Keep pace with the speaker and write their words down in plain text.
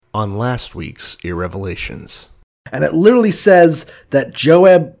on last week's Irrevelations. And it literally says that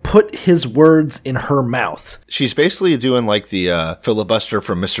Joab put his words in her mouth. She's basically doing like the filibuster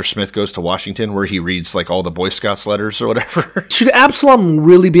from Mr. Smith Goes to Washington, where he reads like all the Boy Scouts letters or whatever. Should Absalom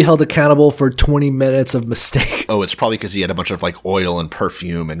really be held accountable for 20 minutes of mistake? Oh, it's probably because he had a bunch of like oil and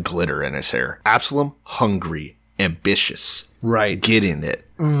perfume and glitter in his hair. Absalom, hungry, ambitious. Right. Get in it.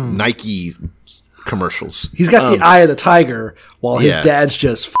 Nike commercials. He's got the eye of the tiger while his dad's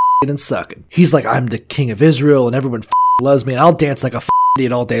just f***ing and sucking. He's like, I'm the king of Israel and everyone loves me and I'll dance like a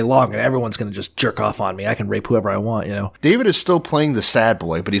idiot all day long and everyone's going to just jerk off on me. I can rape whoever I want, you know. David is still playing the sad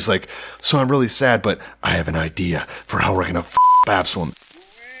boy, but he's like, so I'm really sad, but I have an idea for how we're going to Absalom.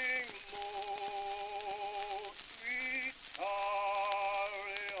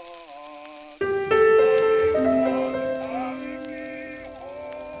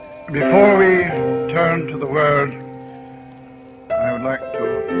 Before we turn to the word, I would like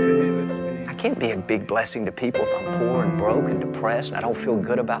to say this. I can't be a big blessing to people if I'm poor and broke and depressed and I don't feel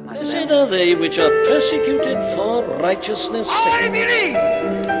good about myself. Blessed are they which are persecuted for righteousness' sake. I believe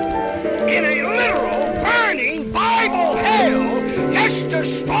in a literal, burning Bible hell just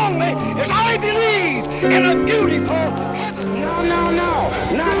as strongly as I believe in a beautiful heaven. No.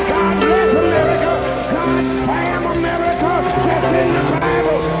 Not God bless America. God damn America. That's in the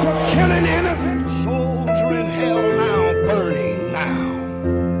Bible for killing innocent. Souls are in hell now, burning now.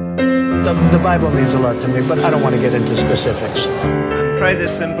 The Bible means a lot to me, but I don't want to get into specifics. Pray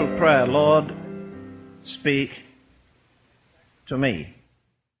this simple prayer, Lord, speak to me.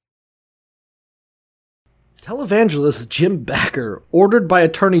 Televangelist Jim Bakker ordered by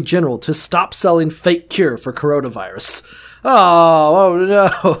Attorney General to stop selling fake cure for coronavirus. Oh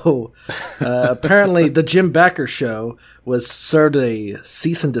no. Apparently, the Jim Bakker show was served a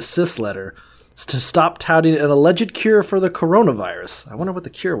cease and desist letter to stop touting an alleged cure for the coronavirus. I wonder what the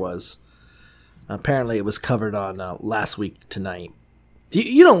cure was. Apparently, it was covered on Last Week Tonight.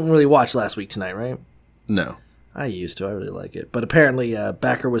 You don't really watch Last Week Tonight, right? No. I used to. I really like it. But apparently,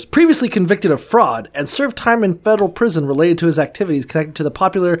 Bakker was previously convicted of fraud and served time in federal prison related to his activities connected to the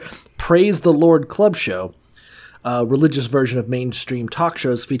popular Praise the Lord Club show, a religious version of mainstream talk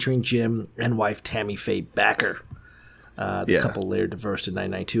shows featuring Jim and wife Tammy Faye Bakker. The couple later divorced in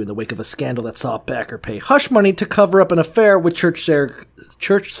 1992 in the wake of a scandal that saw Bakker pay hush money to cover up an affair with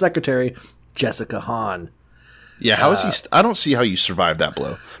church secretary Jessica Hahn. Yeah, how is he? I don't see how you survive that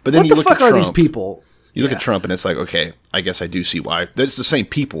blow. But then what you the look fuck at Trump, are these people? You look at Trump, and it's like, okay, I guess I do see why. It's the same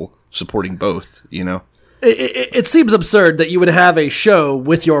people supporting both, you know? It seems absurd that you would have a show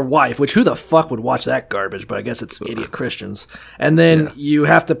with your wife, which who the fuck would watch that garbage? But I guess it's idiot Christians. And then you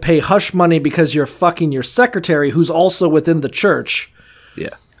have to pay hush money because you're fucking your secretary, who's also within the church.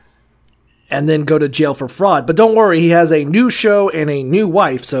 Yeah. And then go to jail for fraud. But don't worry, he has a new show and a new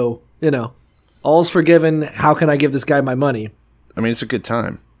wife, so, you know, all's forgiven. How can I give this guy my money? I mean, it's a good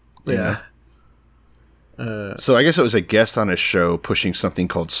time. Yeah. So I guess it was a guest on a show pushing something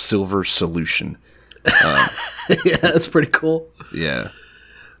called Silver Solution. Yeah, that's pretty cool. Yeah.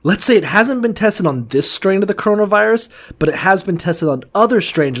 Let's say it hasn't been tested on this strain of the coronavirus, but it has been tested on other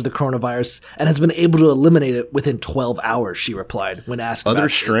strains of the coronavirus and has been able to eliminate it within 12 hours, she replied when asked Other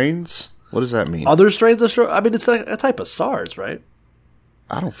about strains? What does that mean? Other strains of I mean, it's like a type of SARS, right?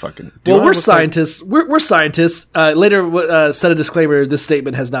 I don't fucking... Well, we're scientists. We're scientists. Later, said a disclaimer, this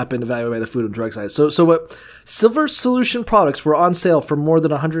statement has not been evaluated by the Food and Drug Administration. So what? Silver Solution products were on sale for more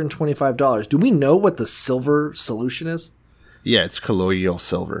than $125. Do we know what the Silver Solution is? Yeah, it's colloidal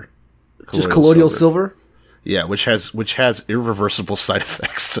silver. Just colloidal silver? Yeah, which has irreversible side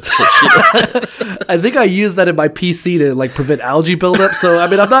effects. I think I used that in my PC to like prevent algae buildup. So I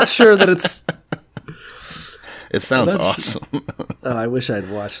mean, I'm not sure that it's... It sounds awesome. I wish I'd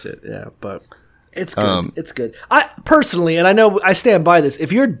watched it. Yeah, but it's good. It's good. I personally, and I know I stand by this,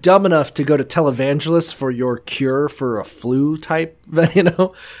 if you're dumb enough to go to televangelists for your cure for a flu type, you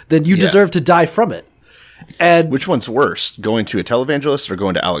know, then you deserve to die from it. And which one's worse, going to a televangelist or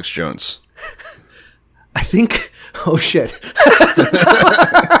going to Alex Jones? I think, oh shit.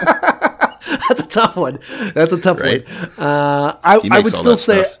 That's a tough one. That's a tough one. I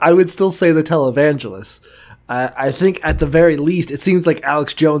would still say the televangelist. I think at the very least, it seems like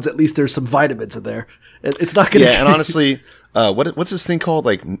Alex Jones, at least there's some vitamins in there. It's not going to... Yeah, and honestly, what's this thing called?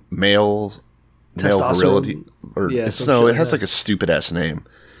 Like male virility? Or, it has like a stupid-ass name.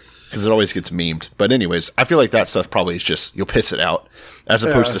 Because it always gets memed. But anyways, I feel like that stuff probably is just, you'll piss it out. As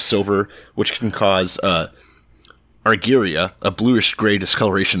opposed to silver, which can cause argyria, a bluish-gray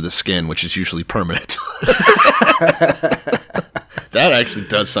discoloration of the skin, which is usually permanent. That actually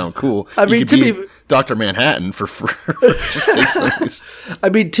does sound cool. I mean, to be Dr. Manhattan for just take some of these. I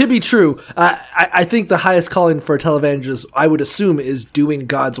mean, to be true, I think the highest calling for a televangelist, I would assume, is doing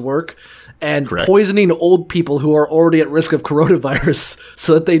God's work. And Correct. Poisoning old people who are already at risk of coronavirus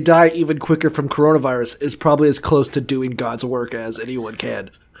so that they die even quicker from coronavirus is probably as close to doing God's work as anyone can.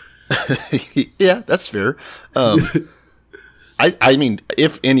 Yeah, that's fair. I mean,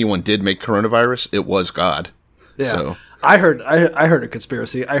 if anyone did make coronavirus, it was God. Yeah. So. I heard a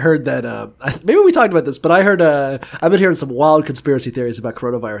conspiracy. I heard that maybe we talked about this, but I heard I've been hearing some wild conspiracy theories about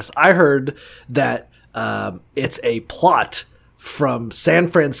coronavirus. I heard that it's a plot from San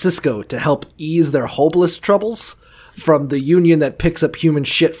Francisco to help ease their homeless troubles from the union that picks up human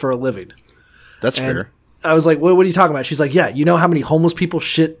shit for a living. That's fair. I was like, what are you talking about? She's like, yeah, you know how many homeless people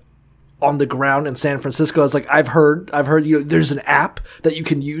shit on the ground in San Francisco? I was like, I've heard, there's an app that you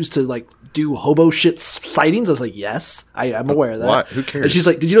can use to like do hobo shit sightings. I was like, yes, I'm aware of that. What? Who cares? And she's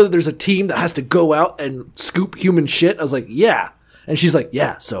like, did you know that there's a team that has to go out and scoop human shit? I was like, yeah. And she's like,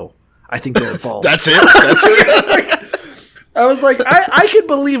 yeah, so I think they're involved. That's it? That's it? I was like, I can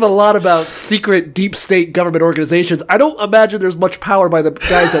believe a lot about secret deep state government organizations. I don't imagine there's much power by the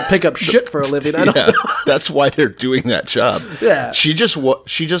guys that pick up shit for a living. I don't know. That's why they're doing that job. Yeah. She just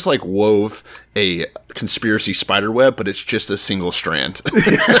like wove a conspiracy spider web, but it's just a single strand.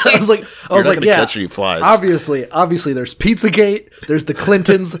 I was like, yeah. Catch any flies. Obviously, there's Pizzagate, there's the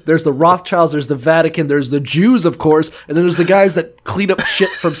Clintons, there's the Rothschilds, there's the Vatican, there's the Jews, of course, and then there's the guys that clean up shit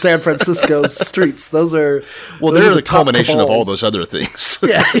from San Francisco's streets. Those are they're the culmination cabals of all those other things.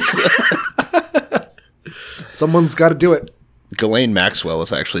 Yeah. Someone's got to do it. Ghislaine Maxwell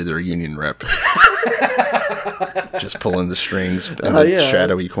is actually their union rep. Just pulling the strings in the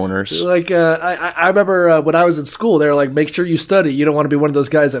shadowy corners. Like, I remember when I was in school, they were like, make sure you study. You don't want to be one of those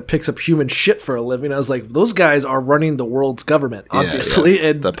guys that picks up human shit for a living. I was like, those guys are running the world's government, obviously. Yeah.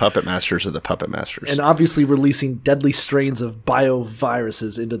 And the puppet masters are the puppet masters. And obviously releasing deadly strains of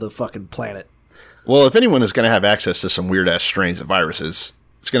bioviruses into the fucking planet. Well, if anyone is going to have access to some weird-ass strains of viruses,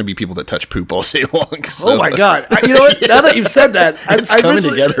 it's going to be people that touch poop all day long. So. Oh, my God. You know what? Now that you've said that, it's coming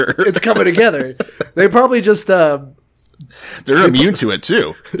together. It's coming together. They probably just... They're immune to it,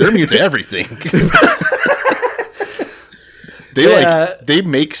 too. They're immune to everything.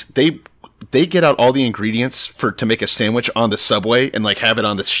 They get out all the ingredients to make a sandwich on the subway and like have it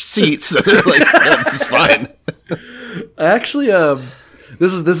on the seats. So they're like, yeah, this is fine. Actually,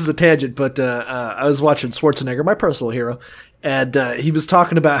 this is a tangent, but I was watching Schwarzenegger, my personal hero, and he was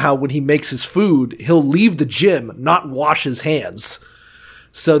talking about how when he makes his food, he'll leave the gym, not wash his hands,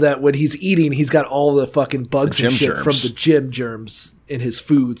 so that when he's eating, he's got all the fucking bugs and shit from the gym germs in his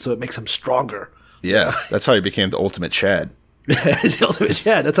food, so it makes him stronger. Yeah, that's how he became the ultimate Chad. The ultimate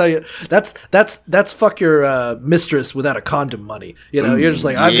Chad. That's how you. That's fuck your mistress without a condom money. You know, you're just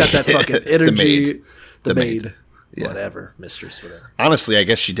like, I've got that fucking energy. The maid. Yeah. Whatever, mistress, whatever. Honestly, I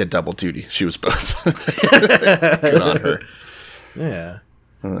guess she did double duty. She was both. Good on her. Yeah.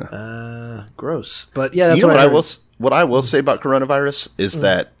 Gross. But yeah, that's what I will say about coronavirus is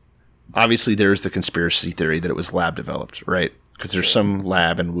that obviously there is the conspiracy theory that it was lab developed, right? Because there's some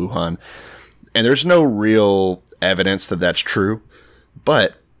lab in Wuhan, and there's no real evidence that that's true.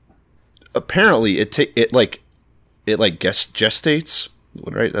 But apparently, it gestates,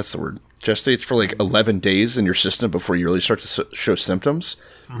 right? That's the word. Gestates for like 11 days in your system before you really start to show symptoms,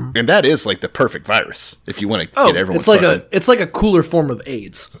 and that is like the perfect virus if you want to get everyone. It's like a cooler form of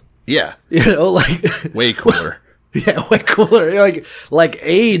AIDS. Yeah, you know, like way cooler. Yeah, way cooler. Like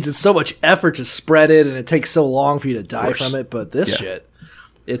AIDS is so much effort to spread it, and it takes so long for you to die from it. But this shit,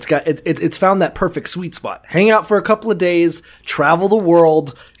 it's found that perfect sweet spot. Hang out for a couple of days, travel the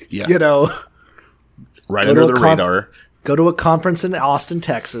world. Yeah. You know, right under the radar. Go to a conference in Austin,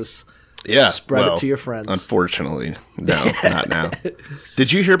 Texas. Yeah, spread it to your friends. Unfortunately, no, not now.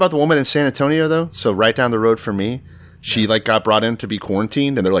 Did you hear about the woman in San Antonio though? So right down the road from me, she got brought in to be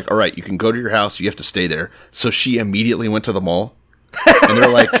quarantined, and they're like, "All right, you can go to your house. You have to stay there." So she immediately went to the mall, and they're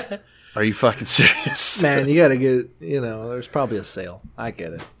like, "Are you fucking serious?" Man, you gotta get. You know, there's probably a sale. I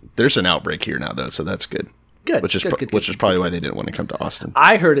get it. There's an outbreak here now though, so that's good. Good. Which is probably why they didn't want to come to Austin.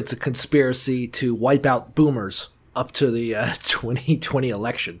 I heard it's a conspiracy to wipe out boomers up to the 2020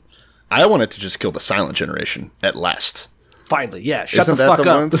 election. I wanted to just kill the silent generation at last. Finally, yeah. Shut the fuck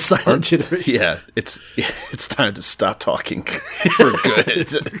up, the silent generation. Yeah, it's time to stop talking for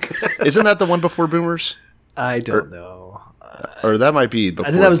good. Isn't that the one before boomers? I don't know. Or that might be before.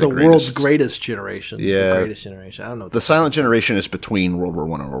 I think that was the world's greatest generation. Yeah. The greatest generation. I don't know. The silent generation is between World War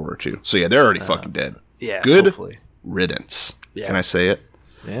I and World War II. So yeah, they're already fucking dead. Yeah. Good hopefully. riddance. Yeah. Can I say it?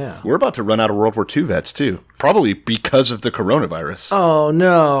 Yeah. We're about to run out of World War II vets, too. Probably because of the coronavirus. Oh,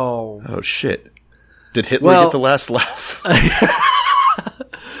 no. Oh, shit. Did Hitler get the last laugh?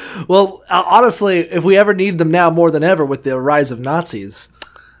 Well, honestly, if we ever need them now more than ever with the rise of Nazis.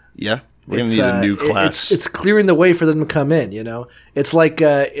 Yeah. We're going to need a new class. It's clearing the way for them to come in, you know? It's like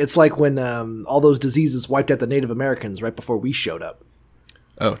when all those diseases wiped out the Native Americans right before we showed up.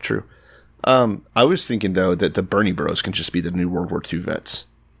 Oh, true. I was thinking, though, that the Bernie Bros can just be the new World War II vets.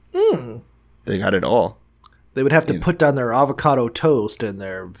 They got it all. They would have to put down their avocado toast and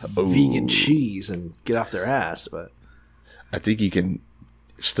their vegan cheese and get off their ass. But I think you can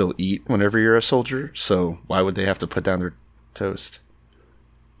still eat whenever you're a soldier, so why would they have to put down their toast?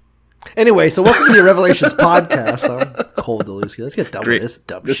 Anyway, so welcome to the Revelations podcast. I'm Cole DeLuski. Let's get done with this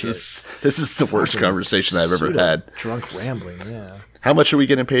dumb shit. This is the worst conversation I've ever had. Drunk rambling, yeah. How much are we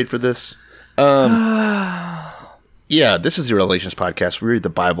getting paid for this? Yeah, this is the Revelations podcast. We read the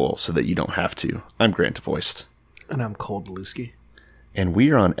Bible so that you don't have to. I'm Grant DeVoist. And I'm Cole DeLuski. And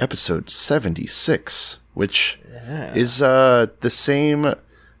we are on episode 76, which is the same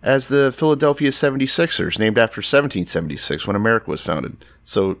as the Philadelphia 76ers, named after 1776 when America was founded.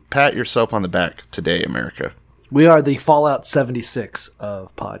 So pat yourself on the back today, America. We are the Fallout 76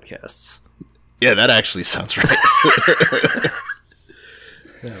 of podcasts. Yeah, that actually sounds right.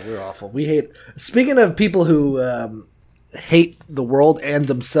 Yeah, we're awful. We hate... Speaking of people who hate the world and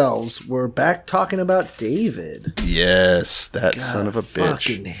themselves, we're back talking about David. Yes, that son of a bitch. I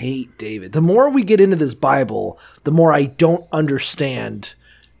fucking hate David. The more we get into this Bible, the more I don't understand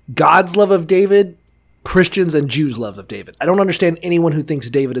God's love of David, Christians and Jews' love of David. I don't understand anyone who thinks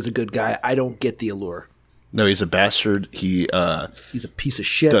David is a good guy. I don't get the allure. No, he's a bastard. He's a piece of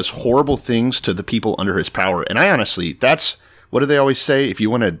shit. Does horrible things to the people under his power. And I honestly, that's... What do they always say? If you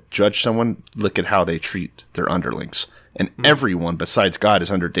want to judge someone, look at how they treat their underlings. And everyone besides God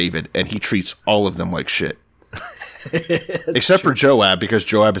is under David, and he treats all of them like shit. Except for Joab, because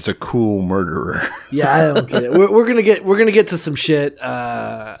Joab is a cool murderer. Yeah, I don't get it. We're gonna get to some shit.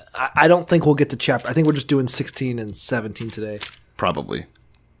 I don't think we'll get to chapter. I think we're just doing 16 and 17 today. Probably.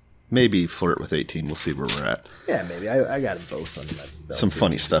 Maybe flirt with 18. We'll see where we're at. Yeah, maybe. I got them both on my belt. Some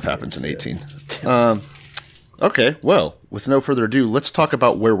funny stuff happens in 18. Okay, well, with no further ado, let's talk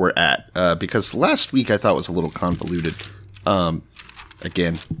about where we're at. Because last week I thought was a little convoluted.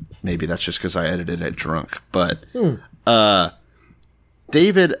 Again, maybe that's just because I edited it drunk. But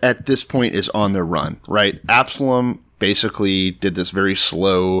David at this point is on the run, right? Absalom basically did this very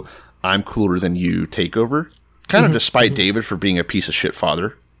slow, I'm cooler than you takeover. Kind of despite David for being a piece of shit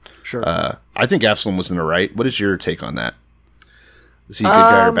father. Sure. I think Absalom was in the right. What is your take on that? Is he a good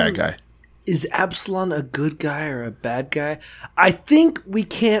guy or a bad guy? Is Absalom a good guy or a bad guy? I think we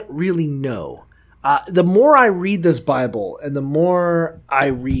can't really know. The more I read this Bible and the more I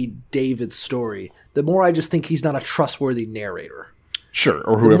read David's story, the more I just think he's not a trustworthy narrator. Sure,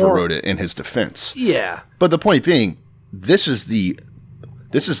 or whoever wrote it in his defense. Yeah. But the point being,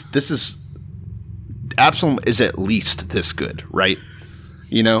 Absalom is at least this good, right?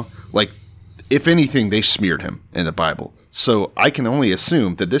 You know, like, if anything, they smeared him in the Bible. So I can only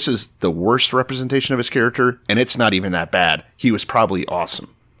assume that this is the worst representation of his character, and it's not even that bad. He was probably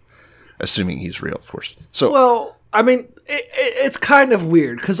awesome. Assuming he's real, of course. So, well, I mean, it's kind of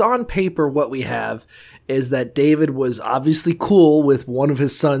weird, because on paper what we have is that David was obviously cool with one of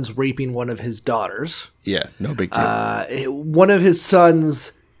his sons raping one of his daughters. Yeah, no big deal. One of his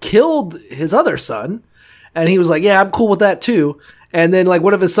sons killed his other son, and he was like, yeah, I'm cool with that too. And then, like,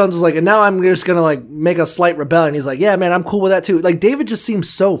 one of his sons was like, and now I'm just going to, like, make a slight rebellion. He's like, yeah, man, I'm cool with that, too. Like, David just seems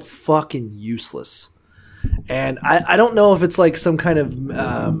so fucking useless. And I don't know if it's, like, some kind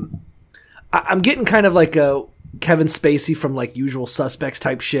of... I'm getting kind of like a Kevin Spacey from, like, Usual Suspects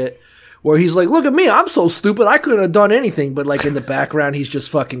type shit, where he's like, look at me, I'm so stupid, I couldn't have done anything. But, like, in the background, he's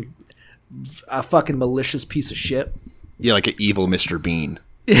just a fucking malicious piece of shit. Yeah, like an evil Mr. Bean.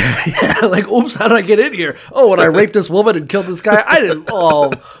 Yeah, like, oops, how did I get in here? Oh, and I raped this woman and killed this guy? I didn't,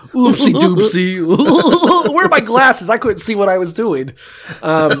 oopsie doopsie. Where are my glasses? I couldn't see what I was doing.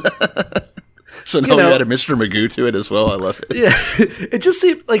 So now we add a Mr. Magoo to it as well. I love it. Yeah, it just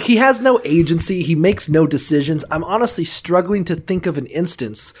seems like he has no agency. He makes no decisions. I'm honestly struggling to think of an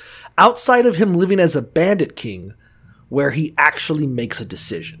instance outside of him living as a bandit king where he actually makes a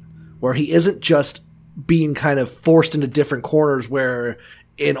decision, where he isn't just being kind of forced into different corners where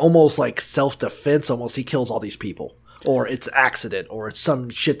in almost like self-defense, almost he kills all these people, or it's accident, or it's some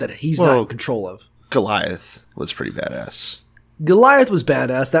shit that he's not in control of. Goliath was pretty badass. Goliath was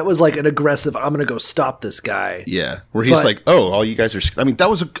badass. That was like an aggressive, I'm going to go stop this guy. Yeah, where he's like, oh, all you guys are... I mean,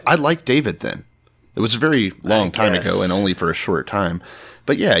 I like David then. It was a very long time ago and only for a short time.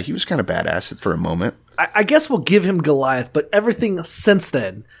 But yeah, he was kind of badass for a moment. I guess we'll give him Goliath, but everything since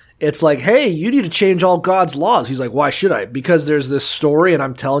then, it's like, hey, you need to change all God's laws. He's like, why should I? Because there's this story and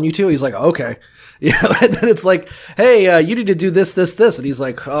I'm telling you to. He's like, okay. You know, and then it's like, hey, you need to do this, this, this. And he's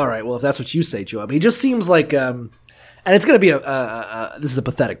like, all right, well, if that's what you say, Joab. He just seems like, and it's going to be this is a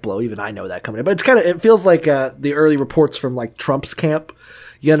pathetic blow. Even I know that coming in. But it feels like the early reports from like Trump's camp,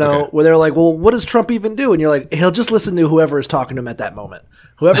 you know, where they're like, well, what does Trump even do? And you're like, he'll just listen to whoever is talking to him at that moment.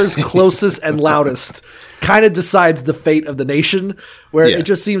 Whoever's closest and loudest kind of decides the fate of the nation, where it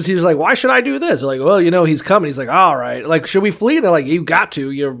just seems he's like, why should I do this? They're like, well, you know, he's coming. He's like, all right. Like, should we flee? And they're like, you got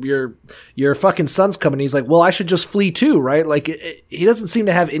to. Your fucking son's coming. He's like, well, I should just flee too, right? Like, he doesn't seem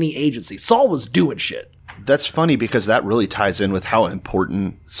to have any agency. Saul was doing shit. That's funny because that really ties in with how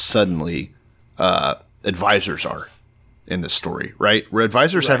important suddenly advisors are in this story, right? Where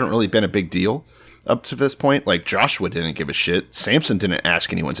advisors haven't really been a big deal up to this point. Like Joshua didn't give a shit. Samson didn't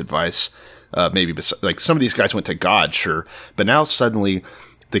ask anyone's advice. Maybe like some of these guys went to God, sure. But now suddenly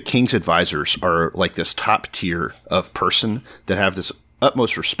the king's advisors are like this top tier of person that have this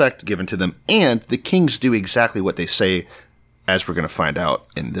utmost respect given to them. And the kings do exactly what they say, as we're going to find out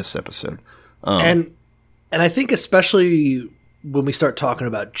in this episode. And I think especially when we start talking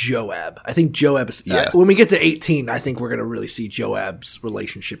about Joab, I think Joab is, when we get to 18, I think we're going to really see Joab's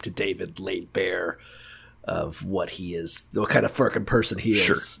relationship to David laid bare of what he is, what kind of fucking person he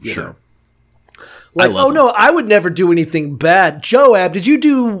is. You know? Like, no, I would never do anything bad. Joab, did you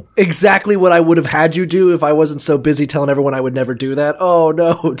do exactly what I would have had you do if I wasn't so busy telling everyone I would never do that? Oh,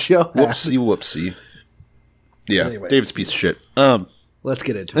 no, Joab. Whoopsie. Yeah, anyway. David's a piece of shit. Let's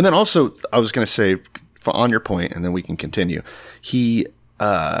get into it. And then also, I was going to say, on your point, and then we can continue. He,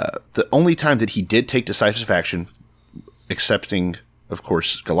 the only time that he did take decisive action, excepting, of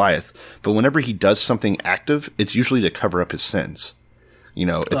course, Goliath, but whenever he does something active, it's usually to cover up his sins. You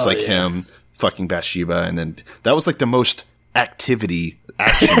know, it's him fucking Bathsheba, and then that was like the most action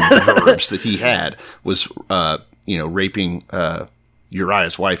verbs that he had was, raping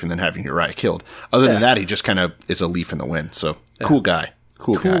Uriah's wife and then having Uriah killed. Other than that, he just kind of is a leaf in the wind. So cool guy.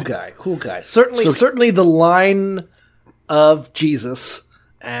 Cool guy. Certainly the line of Jesus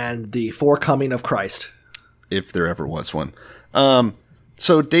and the forecoming of Christ. If there ever was one.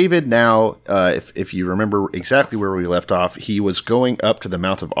 So David now, if you remember exactly where we left off, he was going up to the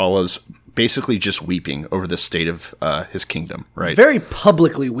Mount of Olives, basically just weeping over the state of his kingdom, right? Very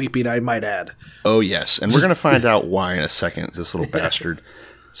publicly weeping, I might add. Oh, yes. And we're going to find out why in a second, this little bastard.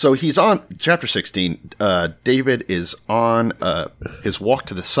 So he's on chapter 16. David is on his walk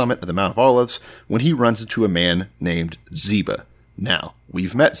to the summit of the Mount of Olives when he runs into a man named Ziba. Now,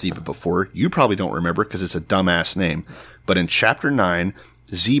 we've met Ziba before. You probably don't remember because it's a dumbass name. But in chapter 9,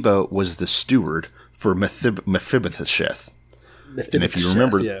 Ziba was the steward for Mephibosheth. And if you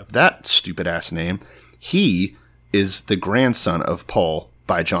remember that stupid ass name, he is the grandson of Paul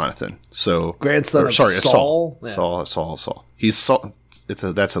by Jonathan. So Saul. Yeah. Saul. He's Saul.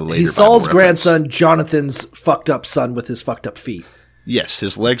 That's a later. He's Saul's grandson, Jonathan's fucked up son with his fucked up feet. Yes,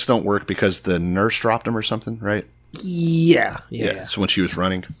 his legs don't work because the nurse dropped him or something, right? Yeah. So when she was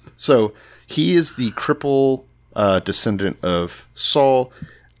running, so he is the cripple descendant of Saul,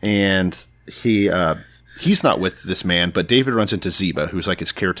 and he's not with this man, but David runs into Ziba, who's like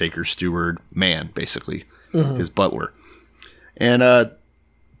his caretaker, steward, man, basically, his butler. And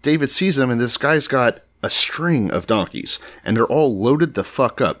David sees him, and this guy's got a string of donkeys, and they're all loaded the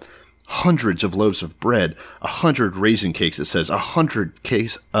fuck up. Hundreds of loaves of bread, 100 raisin cakes, it says, 100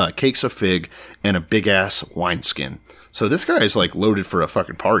 cakes of fig, and a big-ass wineskin. So this guy is, like, loaded for a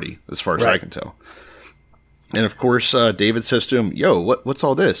fucking party, as far as I can tell. And, of course, David says to him, yo, what's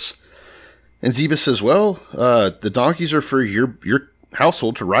all this? And Ziba says, well, the donkeys are for your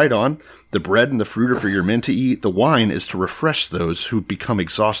household to ride on. The bread and the fruit are for your men to eat. The wine is to refresh those who become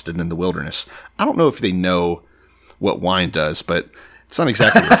exhausted in the wilderness. I don't know if they know what wine does, but it's not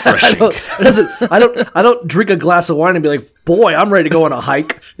exactly refreshing. I don't drink a glass of wine and be like, boy, I'm ready to go on a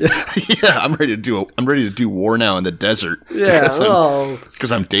hike. I'm ready to do war now in the desert. Yeah,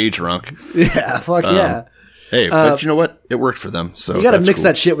 because I'm day drunk. Yeah, fuck yeah. Hey, but you know what? It worked for them. So you got to mix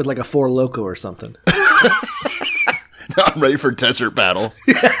that shit with like a Four Loko or something. No, I'm ready for desert battle.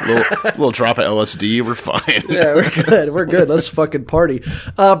 Little drop of LSD. We're fine. Yeah, we're good. Let's fucking party.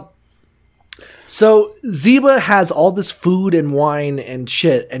 So Ziba has all this food and wine and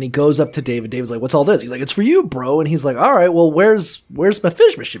shit, and he goes up to David. David's like, "What's all this?" He's like, "It's for you, bro." And he's like, "All right, well, where's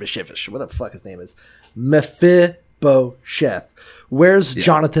Mephibosheth? What the fuck his name is? Mephibosheth. Where's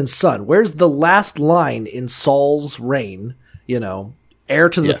Jonathan's son? Where's the last line in Saul's reign? You know." heir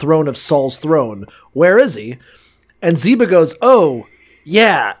to the throne of Saul's throne. Where is he? And Ziba goes, oh,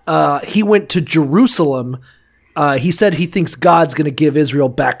 yeah, he went to Jerusalem. He said he thinks God's going to give Israel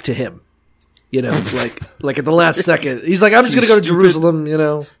back to him. You know, like at the last second. He's like, I'm just going to go to Jerusalem, you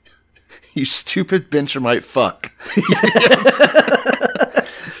know. You stupid Benjamite fuck.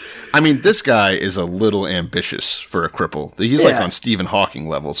 I mean, this guy is a little ambitious for a cripple. He's like on Stephen Hawking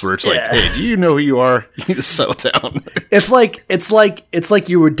levels, where it's like, hey, do you know who you are? You need to settle down. It's like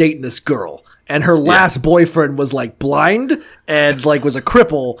you were dating this girl, and her last boyfriend was like blind and like was a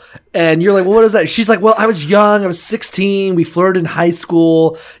cripple, and you're like, well, what is that? She's like, well, I was young, I was 16, we flirted in high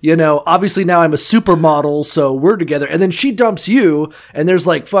school, you know, obviously now I'm a supermodel, so we're together. And then she dumps you, and there's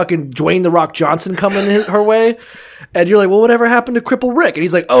like fucking Dwayne The Rock Johnson coming her way. And you're like, well, whatever happened to Cripple Rick? And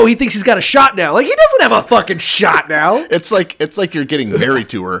he's like, oh, he thinks he's got a shot now. Like, he doesn't have a fucking shot now. It's like you're getting married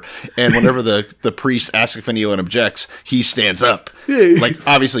to her, and whenever the priest asks if anyone objects, he stands up. Like,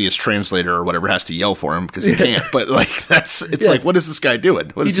 obviously his translator or whatever has to yell for him because he can't. But like, it's like, what is this guy doing?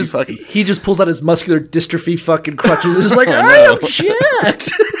 What is he just pulls out his muscular dystrophy fucking crutches and is like, I am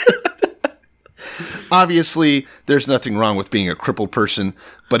jacked. Obviously, there's nothing wrong with being a crippled person,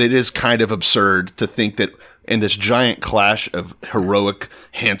 but it is kind of absurd to think that in this giant clash of heroic,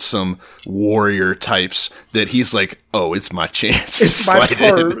 handsome warrior types that he's like, oh, it's my chance. It's my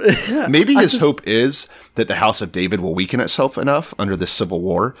turn. Yeah, maybe his hope is that the House of David will weaken itself enough under this civil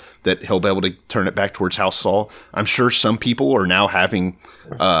war that he'll be able to turn it back towards House Saul. I'm sure some people are now having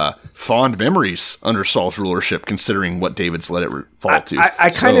fond memories under Saul's rulership, considering what David's let it fall to. I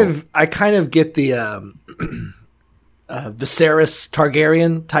kind of get the Viserys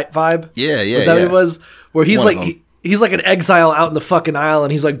Targaryen type vibe. Yeah. Was that what it was? Where he's like he's like an exile out in the fucking isle,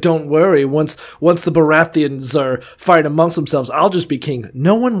 and he's like, don't worry, once the Baratheons are fighting amongst themselves, I'll just be king.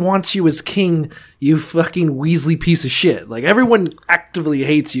 No one wants you as king, you fucking Weasley piece of shit. Like, everyone actively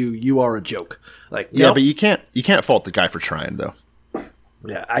hates you. You are a joke. Like, yeah, but you can't fault the guy for trying, though.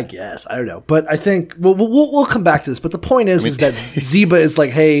 Yeah, I guess. I don't know. But I think we'll come back to this. But the point is that Ziba is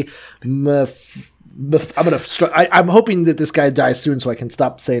like, hey, I'm hoping that this guy dies soon so I can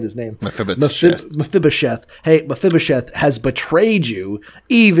stop saying his name. Mephibosheth. Hey, Mephibosheth has betrayed you,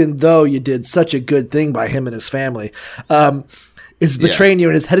 even though you did such a good thing by him and his family. Is betraying you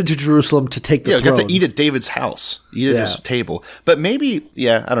and is headed to Jerusalem to take the throne. Yeah, got to eat at David's house. Eat at his table. But maybe,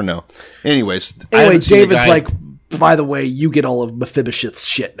 I don't know. Anyway, David's like, by the way, you get all of Mephibosheth's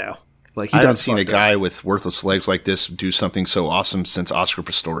shit now. Like, I haven't seen a guy with worthless legs like this do something so awesome since Oscar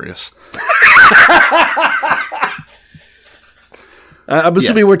Pistorius. I'm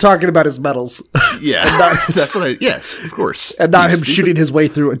assuming we're talking about his medals. Yeah, yes, of course. And not him shooting his way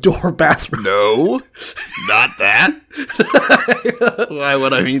through a door bathroom. No, not that. Why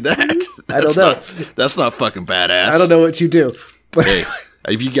would I mean that? I don't know. That's not fucking badass. I don't know what you do. But hey,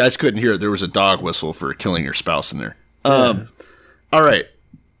 if you guys couldn't hear it, there was a dog whistle for killing your spouse in there. All right.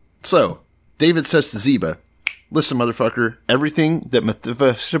 So, David says to Ziba, listen, motherfucker, everything that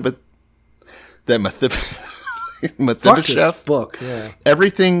Mephibosheth book,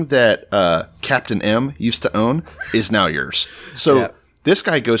 everything that Captain M used to own is now yours. So, this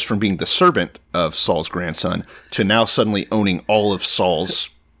guy goes from being the servant of Saul's grandson to now suddenly owning all of Saul's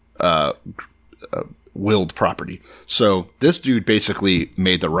willed property. So, this dude basically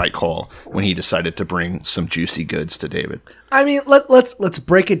made the right call when he decided to bring some juicy goods to David. I mean, let's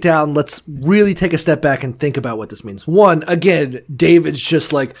break it down. Let's really take a step back and think about what this means. One, again, David's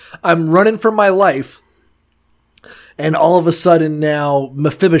just like, I'm running for my life, and all of a sudden now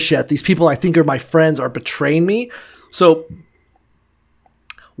Mephibosheth, these people I think are my friends, are betraying me. So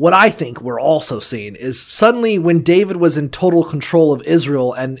what I think we're also seeing is suddenly when David was in total control of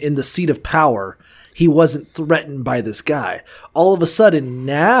Israel and in the seat of power, he wasn't threatened by this guy. All of a sudden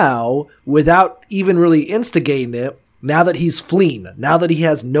now, without even really instigating it, now that he's fleeing, now that he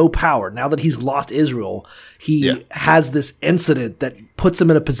has no power, now that he's lost Israel, he has this incident that puts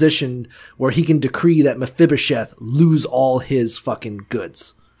him in a position where he can decree that Mephibosheth lose all his fucking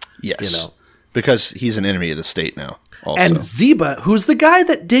goods. Yes. You know? Because he's an enemy of the state now. Also. And Ziba, who's the guy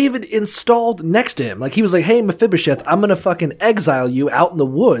that David installed next to him. Like, he was like, hey, Mephibosheth, I'm going to fucking exile you out in the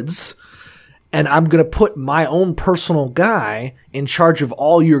woods, and I'm going to put my own personal guy in charge of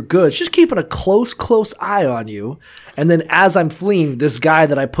all your goods, just keeping a close eye on you. And then as I'm fleeing, this guy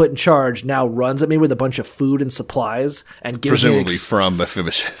that I put in charge now runs at me with a bunch of food and supplies and gives presumably from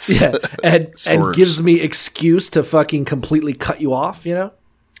Mephibosheth. Yeah, and gives me excuse to fucking completely cut you off, you know?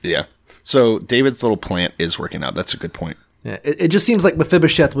 Yeah. So David's little plant is working out. That's a good point. Yeah, it just seems like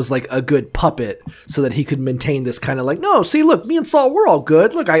Mephibosheth was like a good puppet so that he could maintain this kind of like, no, see, look, me and Saul, we're all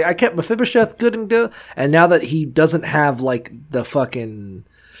good. Look, I kept Mephibosheth good and now that he doesn't have like the fucking,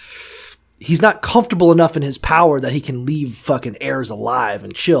 he's not comfortable enough in his power that he can leave fucking heirs alive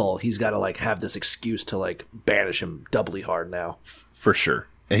and chill. He's got to like have this excuse to like banish him doubly hard now. For sure.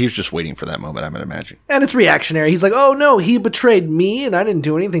 And he was just waiting for that moment, I'm going to imagine. And it's reactionary. He's like, oh no, he betrayed me and I didn't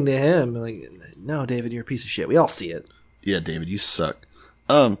do anything to him. Like, no, David, you're a piece of shit. We all see it. Yeah, David, you suck.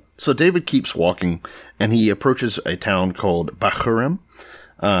 So David keeps walking, and he approaches a town called Bahurim,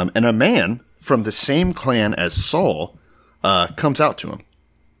 and a man from the same clan as Saul comes out to him.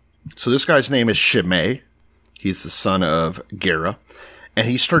 So this guy's name is Shimei. He's the son of Gera, and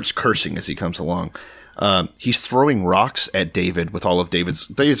he starts cursing as he comes along. He's throwing rocks at David with all of David's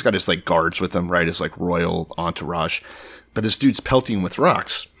got his like guards with him, right? His like royal entourage, but this dude's pelting with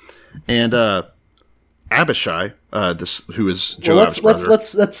rocks, and Abishai, who is Joab's brother.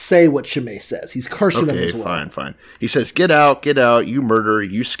 Let's say what Shimei says. He's cursing him as well. Fine. He says, get out, you murderer,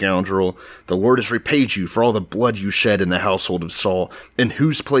 you scoundrel. The Lord has repaid you for all the blood you shed in the household of Saul, in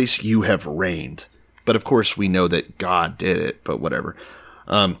whose place you have reigned. But of course we know that God did it, but whatever.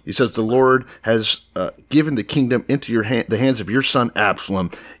 He says, the Lord has given the kingdom into the hands of your son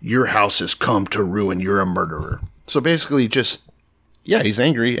Absalom. Your house has come to ruin. You're a murderer. So basically just... yeah, he's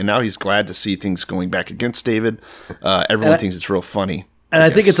angry, and now he's glad to see things going back against David. Everyone thinks it's real funny. And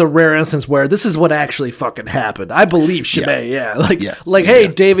I think it's a rare instance where this is what actually fucking happened. I believe Shimei, hey,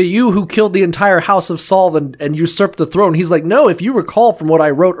 David, you who killed the entire house of Saul and usurped the throne. He's like, no, if you recall from what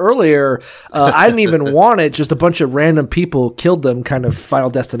I wrote earlier, I didn't even want it. Just a bunch of random people killed them, kind of Final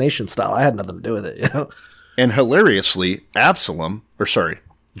Destination style. I had nothing to do with it, you know? And hilariously,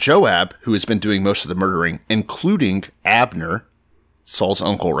 Joab, who has been doing most of the murdering, including Abner, Saul's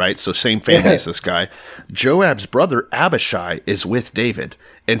uncle, right? So same family as this guy. Joab's brother, Abishai, is with David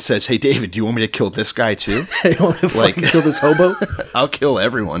and says, hey, David, do you want me to kill this guy too? You want me to fucking kill this hobo? I'll kill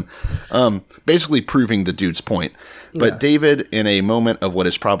everyone. Basically proving the dude's point. But David, in a moment of what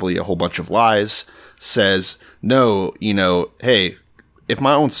is probably a whole bunch of lies, says, no, hey, if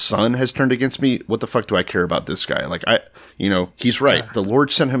my own son has turned against me, what the fuck do I care about this guy? Like, he's right. The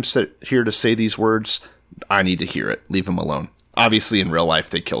Lord sent him here to say these words. I need to hear it. Leave him alone. Obviously, in real life,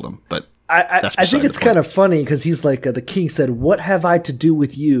 they killed him, but I think it's kind of funny because he's like, the king said, what have I to do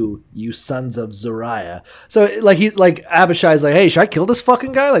with you, you sons of Zeruiah? So, like, he's like, Abishai's like, hey, should I kill this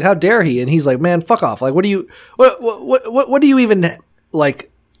fucking guy? Like, how dare he? And he's like, man, fuck off. Like, what do you even,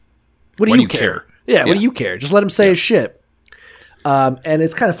 like, what do you care? Yeah, what do you care? Just let him say his shit. And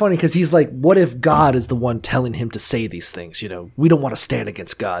it's kind of funny because he's like, what if God is the one telling him to say these things? We don't want to stand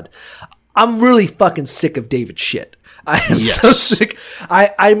against God. I'm really fucking sick of David's shit. I am so sick.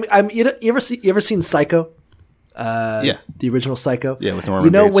 You ever seen Psycho? The original Psycho. Yeah, with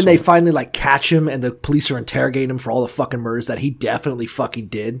Norman Bates. When they finally like catch him and the police are interrogating him for all the fucking murders that he definitely fucking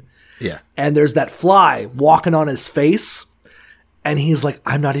did. Yeah. And there's that fly walking on his face, and he's like,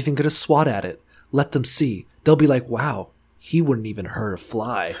 "I'm not even gonna swat at it. Let them see. They'll be like, wow." He wouldn't even hurt a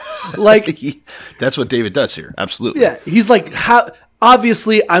fly. Like that's what David does here. Absolutely. Yeah. He's like, how?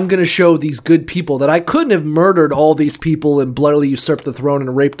 Obviously, I'm going to show these good people that I couldn't have murdered all these people and bloodily usurped the throne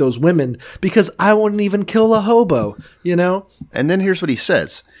and raped those women because I wouldn't even kill a hobo, And then here's what he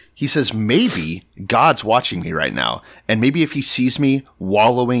says. He says, maybe God's watching me right now, and maybe if he sees me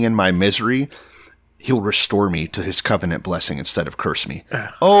wallowing in my misery, he'll restore me to his covenant blessing instead of curse me.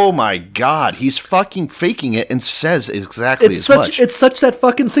 Oh my God. He's fucking faking it and says exactly as much. It's such that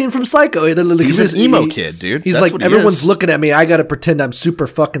fucking scene from Psycho. He's an emo kid, dude. He's That's like, everyone's looking at me. I got to pretend I'm super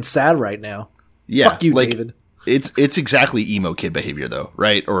fucking sad right now. Yeah. Fuck you, David. It's exactly emo kid behavior though,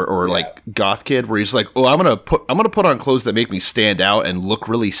 right? Or like goth kid where he's like, "Oh, I'm going to put on clothes that make me stand out and look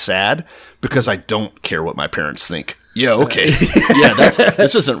really sad because I don't care what my parents think." Yeah, okay. Yeah,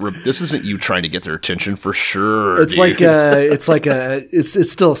 this isn't you trying to get their attention for sure. It's dude.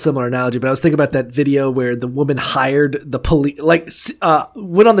 It's still a similar analogy, but I was thinking about that video where the woman hired the police,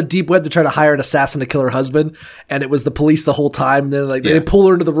 went on the deep web to try to hire an assassin to kill her husband, and it was the police the whole time. And then they pull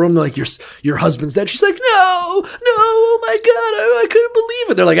her into the room, they're like, your husband's dead. She's like, no, oh my God, I couldn't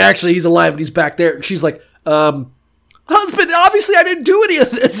believe it. They're like, actually, he's alive and he's back there. And she's like, husband, obviously I didn't do any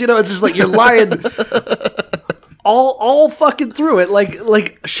of this. It's just like, you're lying. All fucking through it.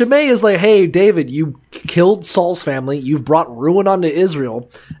 Like Shimei is like, hey, David, you killed Saul's family. You've brought ruin onto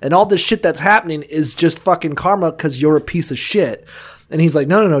Israel. And all this shit that's happening is just fucking karma because you're a piece of shit. And he's like,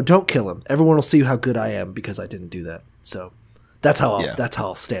 no, don't kill him. Everyone will see how good I am because I didn't do that. So that's how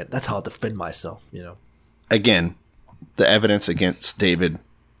I'll stand. That's how I'll defend myself, Again, the evidence against David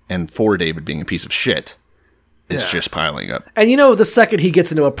and for David being a piece of shit is just piling up. And the second he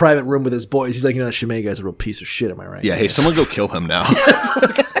gets into a private room with his boys, he's like, that Shimei guy's a real piece of shit, am I right? Yeah, hey, someone go kill him now.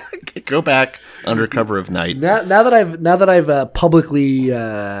 Go back under cover of night. Now that I've publicly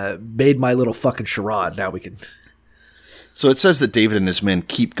made my little fucking charade, now we can. So it says that David and his men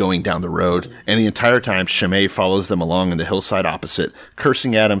keep going down the road, and the entire time Shimei follows them along in the hillside opposite,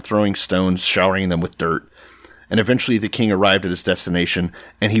 cursing at him, throwing stones, showering them with dirt. And eventually the king arrived at his destination,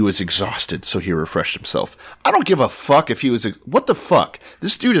 and he was exhausted, so he refreshed himself. I don't give a fuck if he was... what the fuck?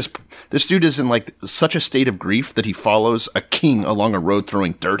 This dude is in like such a state of grief that he follows a king along a road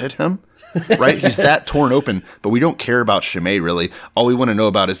throwing dirt at him. Right? He's that torn open, but we don't care about Shimei, really. All we want to know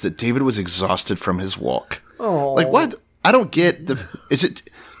about is that David was exhausted from his walk. Oh. Like, what? I don't get the... Is it...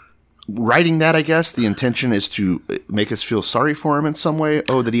 Writing that, I guess, the intention is to make us feel sorry for him in some way.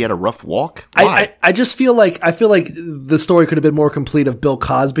 Oh, that he had a rough walk? Why? I just feel like the story could have been more complete of Bill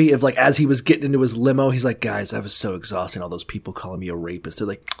Cosby if, like, as he was getting into his limo, he's like, guys, I was so exhausted. All those people calling me a rapist. They're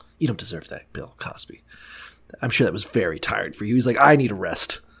like, you don't deserve that, Bill Cosby. I'm sure that was very tired for you. He's like, I need a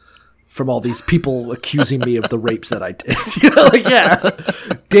rest from all these people accusing me of the rapes that I did. Yeah.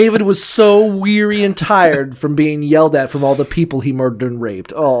 David was so weary and tired from being yelled at from all the people he murdered and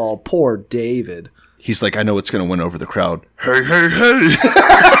raped. Oh, poor David. He's like, I know what's going to win over the crowd. Hey, hey, hey.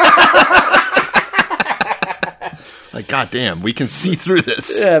 Like, goddamn, we can see through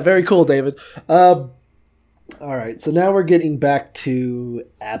this. Yeah, very cool, David. All right, so now we're getting back to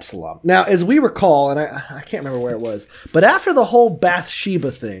Absalom. Now, as we recall, and I can't remember where it was, but after the whole Bathsheba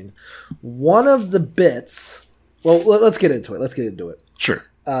thing, one of the bits... Well, let's get into it. Sure.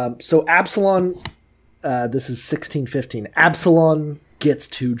 So Absalom, this is 1615, Absalom gets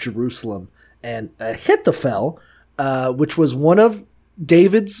to Jerusalem, and Ahithophel, which was one of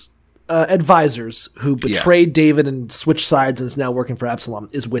David's advisors who betrayed David and switched sides and is now working for Absalom,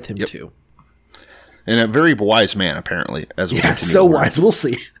 is with him too. And a very wise man, apparently, as we continue. So wise. We'll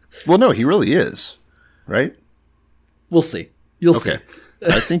see. Well, no, he really is, right? We'll see. You'll see.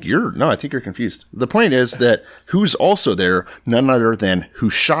 I think you're confused. The point is that who's also there, none other than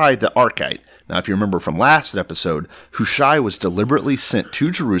Hushai the Archite. Now, if you remember from last episode, Hushai was deliberately sent to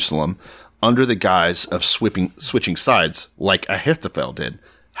Jerusalem under the guise of switching sides, like Ahithophel did.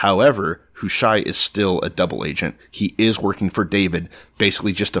 However, Hushai is still a double agent. He is working for David,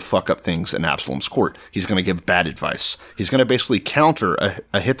 basically just to fuck up things in Absalom's court. He's going to give bad advice. He's going to basically counter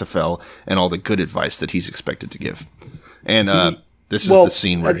Ahithophel and all the good advice that he's expected to give. And this is the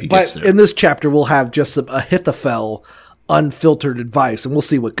scene where he gets there. In this chapter, we'll have just some Ahithophel unfiltered advice, and we'll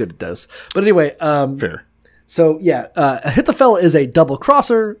see what good it does. But anyway, fair. So yeah, Ahithophel is a double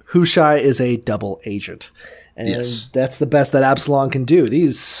crosser. Hushai is a double agent. And that's the best that Absalom can do.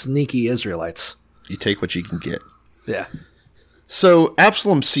 These sneaky Israelites. You take what you can get. Yeah. So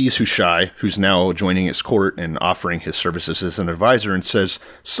Absalom sees Hushai, who's now joining his court and offering his services as an advisor, and says,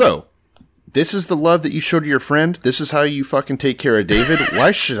 so, this is the love that you show to your friend? This is how you fucking take care of David?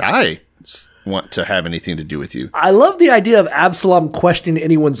 Why should I want to have anything to do with you? I love the idea of Absalom questioning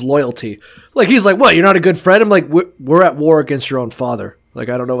anyone's loyalty. Like, he's like, what, you're not a good friend? I'm like, we're at war against your own father. Like,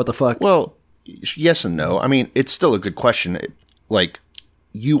 I don't know what the fuck. Well, yes and no. I mean, it's still a good question. Like,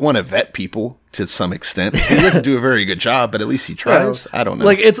 you want to vet people to some extent. He doesn't do a very good job, but at least he tries. I don't know.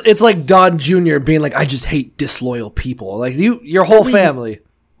 Like, it's like Don Jr. being like, I just hate disloyal people. Like, your whole family.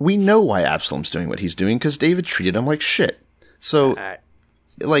 We know why Absalom's doing what he's doing, because David treated him like shit. So,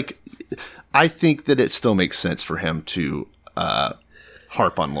 like, I think that it still makes sense for him to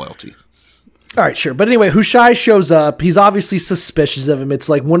harp on loyalty. All right, sure. But anyway, Hushai shows up. He's obviously suspicious of him. It's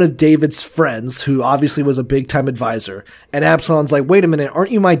like one of David's friends who obviously was a big-time advisor. And Absalom's like, wait a minute,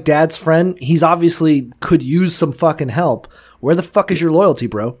 aren't you my dad's friend? He's obviously could use some fucking help. Where the fuck is your loyalty,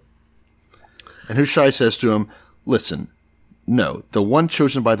 bro? And Hushai says to him, listen, no, the one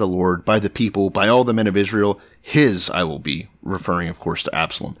chosen by the Lord, by the people, by all the men of Israel, his I will be, referring, of course, to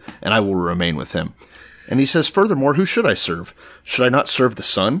Absalom, and I will remain with him. And he says, furthermore, who should I serve? Should I not serve the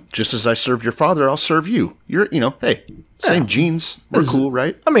son? Just as I served your father, I'll serve you. You're, hey, same genes. We're cool,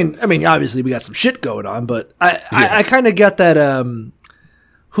 right? I mean, obviously we got some shit going on, but I kind of get that,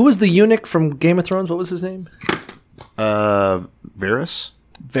 who was the eunuch from Game of Thrones? What was his name? Varys?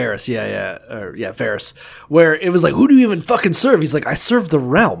 Varys, yeah. Varys. Where it was like, who do you even fucking serve? He's like, I serve the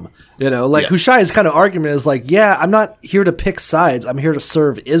realm. Hushai's kind of argument is like, yeah, I'm not here to pick sides. I'm here to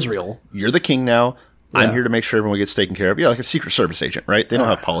serve Israel. You're the king now. Yeah. I'm here to make sure everyone gets taken care of. Yeah, like a Secret Service agent, right? They don't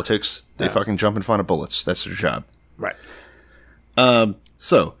have politics. They fucking jump in front of bullets. That's their job. Right.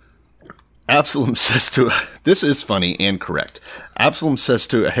 So, Absalom says to... This is funny and correct. Absalom says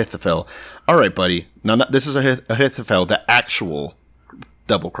to Ahithophel, all right, buddy. Now, this is Ahithophel, the actual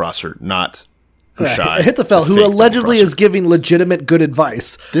double-crosser, not Hushai. Ahithophel, who allegedly is giving legitimate good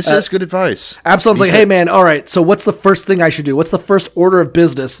advice. This is good advice. Absalom's like, hey man, all right, so what's the first thing I should do? What's the first order of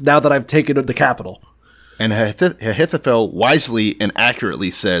business now that I've taken the capital? And Ahithophel wisely and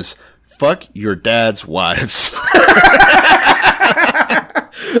accurately says, fuck your dad's wives.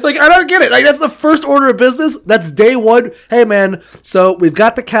 Like, I don't get it. Like, that's the first order of business. That's day one. Hey, man, so we've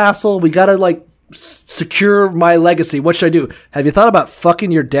got the castle. We got to, like, secure my legacy. What should I do? Have you thought about fucking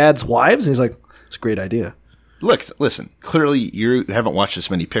your dad's wives? And he's like, it's a great idea. Look, listen, clearly you haven't watched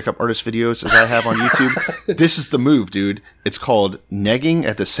as many pickup artist videos as I have on YouTube. This is the move, dude. It's called negging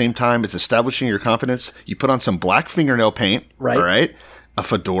at the same time as establishing your confidence. You put on some black fingernail paint, right? All right, a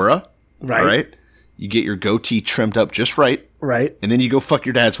fedora, right? All right. You get your goatee trimmed up just right. Right. And then you go fuck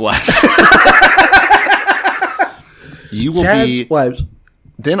your dad's wives. You will dad's wives.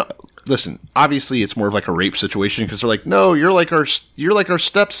 Then, listen, obviously it's more of like a rape situation because they're like, no, you're like our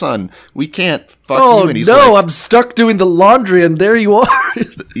stepson. We can't fuck you. And he's no, like, I'm stuck doing the laundry and there you are.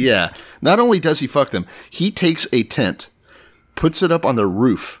 Yeah. Not only does he fuck them, he takes a tent, puts it up on the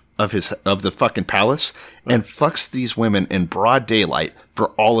roof of the fucking palace, and fucks these women in broad daylight for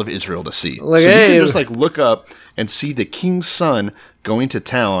all of Israel to see. Like, so hey, you can just like look up and see the king's son going to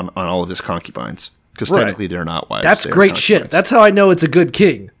town on all of his concubines. Because technically they're not wives. That's great shit. That's how I know it's a good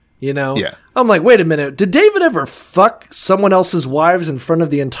king, you know? Yeah. I'm like, wait a minute. Did David ever fuck someone else's wives in front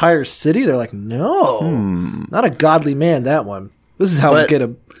of the entire city? They're like, no. Not a godly man, that one. This is how we get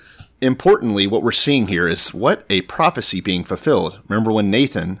him. Importantly, what we're seeing here is what a prophecy being fulfilled. Remember when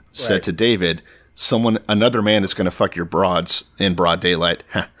Nathan said to David, another man is going to fuck your broads in broad daylight.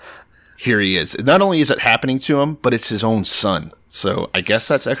 Here he is. Not only is it happening to him, but it's his own son. So I guess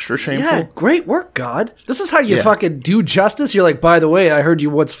that's extra shameful. Yeah, great work, God. This is how you fucking do justice. You're like, by the way, I heard you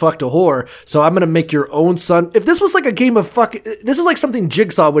once fucked a whore, so I'm going to make your own son. If this was like a game of this is like something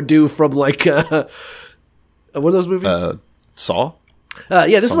Jigsaw would do from like, what are those movies? Saw?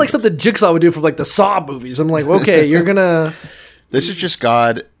 This is like something Jigsaw would do from like the Saw movies. I'm like, okay, you're gonna. This is just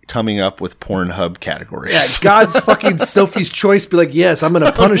God coming up with Pornhub categories. Yeah, God's fucking Sophie's Choice. Be like, yes, I'm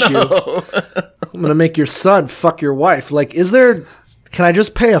gonna punish you. I'm gonna make your son fuck your wife. Like, can I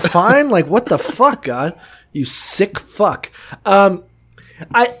just pay a fine? Like, what the fuck, God? You sick fuck.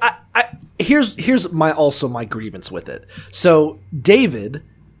 Here's my grievance with it. So David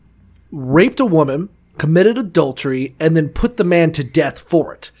raped a woman, committed adultery, and then put the man to death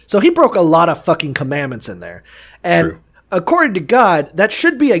for it. So he broke a lot of fucking commandments in there. And according to God, that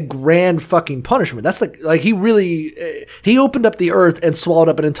should be a grand fucking punishment. That's like he opened up the earth and swallowed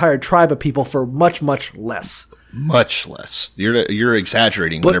up an entire tribe of people for much, much less. Much less. You're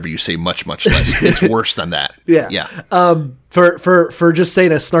exaggerating whenever you say much, much less. It's worse than that. Yeah. For just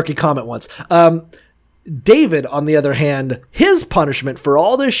saying a snarky comment once. David, on the other hand, his punishment for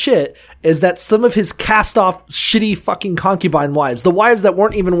all this shit is that some of his cast-off shitty fucking concubine wives, the wives that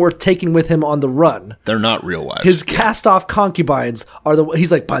weren't even worth taking with him on the run. They're not real wives. His cast-off concubines are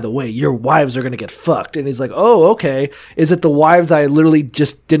he's like, by the way, your wives are going to get fucked. And he's like, oh, okay. Is it the wives I literally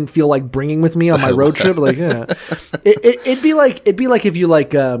just didn't feel like bringing with me on my road trip? Like, yeah. It'd be like if you like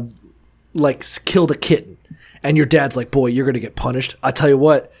killed a kitten and your dad's like, boy, you're going to get punished. I tell you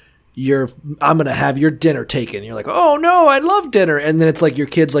what. I'm going to have your dinner taken. You're like, oh no, I love dinner. And then it's like your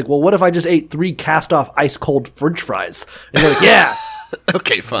kid's like, well, what if I just ate 3 cast off ice cold French fries? And you're like, yeah.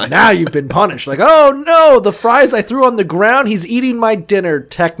 Okay, fine. Now you've been punished. Like, oh no, the fries I threw on the ground, he's eating my dinner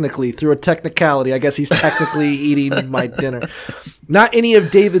technically through a technicality. I guess he's technically eating my dinner. Not any of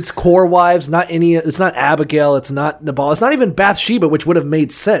David's core wives, it's not Abigail, it's not Nabal, it's not even Bathsheba, which would have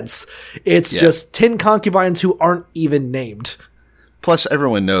made sense. It's just 10 concubines who aren't even named. Plus,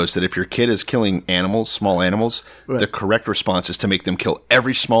 everyone knows that if your kid is killing small animals, the correct response is to make them kill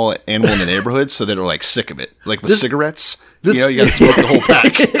every small animal in the neighborhood so that they're like sick of it. Like with cigarettes, you got to smoke the whole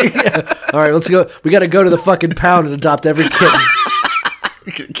pack. Yeah. All right, let's go. We got to go to the fucking pound and adopt every kitten.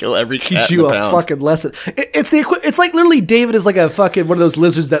 We can kill every cat. Teach you in the a pound. fucking lesson. It's like literally David is like a fucking one of those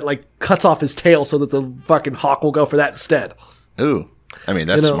lizards that like cuts off his tail so that the fucking hawk will go for that instead. Ooh. I mean,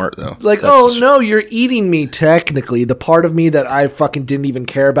 that's smart, though. Like, no, you're eating me, technically. The part of me that I fucking didn't even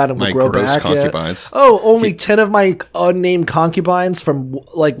care about and will grow back. Concubines. Yeah. Oh, only 10 of my unnamed concubines from,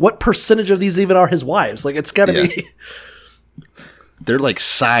 like, what percentage of these even are his wives? Like, it's gotta be... They're like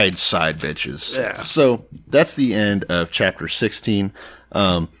side bitches. Yeah. So that's the end of chapter 16.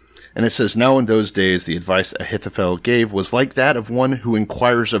 And it says, now in those days, the advice Ahithophel gave was like that of one who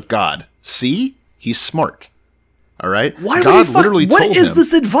inquires of God. See? He's smart. All right. Why God literally told him. What is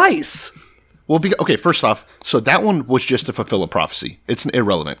this advice? Well, okay, first off, so that one was just to fulfill a prophecy. It's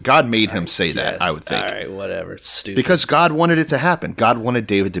irrelevant. God made him say that, I would think. All right, whatever. It's stupid. Because God wanted it to happen. God wanted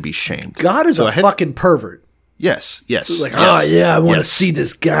David to be shamed. God is a fucking pervert. Yes. Like, oh, yeah, I want to see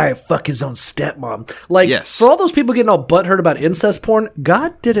this guy fuck his own stepmom. Like, for all those people getting all butthurt about incest porn,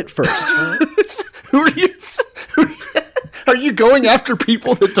 God did it first. Who are you? Are you going after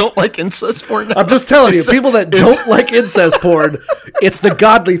people that don't like incest porn now? I'm just telling you, people that don't like incest porn, it's the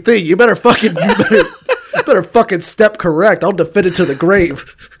godly thing. You better fucking step correct. I'll defend it to the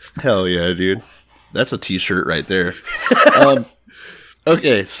grave. Hell yeah, dude. That's a t-shirt right there.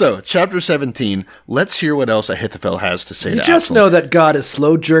 Okay, so chapter 17. Let's hear what else Ahithophel has to say to Absalom. Just know that God is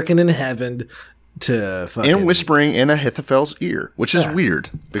slow jerking in heaven to fucking... And whispering in Ahithophel's ear, which is weird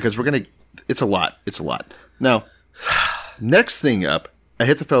because it's a lot. It's a lot. Now... Next thing up,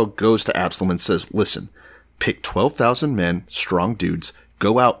 Ahithophel goes to Absalom and says, listen, pick 12,000 men, strong dudes,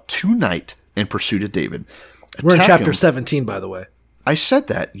 go out tonight and pursue to David. We're in chapter 17, by the way. I said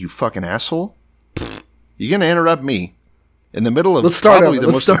that, you fucking asshole. You're going to interrupt me in the middle of Let's start over.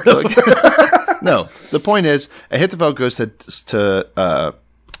 No, the point is, Ahithophel goes to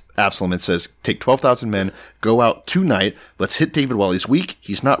Absalom and says, take 12,000 men, go out tonight, let's hit David while he's weak,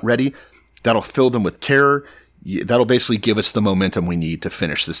 he's not ready. That'll fill them with terror. That'll basically give us the momentum we need to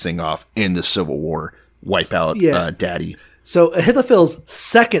finish this thing off in the Civil War, wipe out Daddy. So Ahithophel's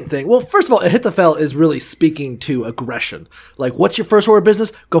second thing, well, first of all, Ahithophel is really speaking to aggression. Like, what's your first order of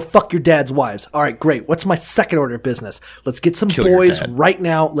business? Go fuck your dad's wives. All right, great. What's my second order of business? Let's get some boys right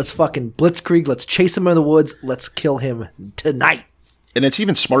now. Let's fucking blitzkrieg. Let's chase him in the woods. Let's kill him tonight. And it's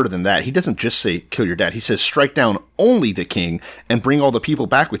even smarter than that. He doesn't just say, kill your dad. He says, strike down only the king and bring all the people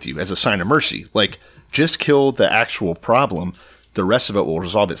back with you as a sign of mercy. Like, just kill the actual problem. The rest of it will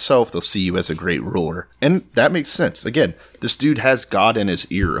resolve itself. They'll see you as a great ruler. And that makes sense. Again, this dude has God in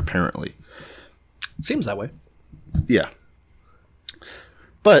his ear, apparently. Seems that way. Yeah.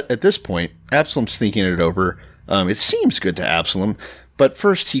 But at this point, Absalom's thinking it over. It seems good to Absalom. But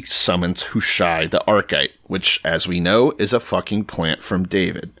first he summons Hushai the Archite, which, as we know, is a fucking plant from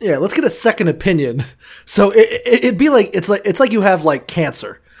David. Yeah, let's get a second opinion. So it'd be like, it's like you have like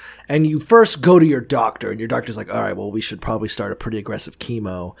cancer. And you first go to your doctor, and your doctor's like, all right, well, we should probably start a pretty aggressive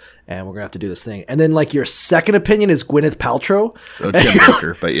chemo, and we're going to have to do this thing. And then, like, your second opinion is Gwyneth Paltrow. Oh, Jim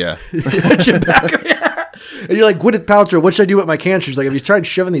Baker, but yeah. Jim Baker, yeah. And you're like, Gwyneth Paltrow, what should I do with my cancer? She's like, have you tried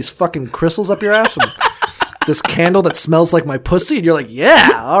shoving these fucking crystals up your ass? And this candle that smells like my pussy? And you're like,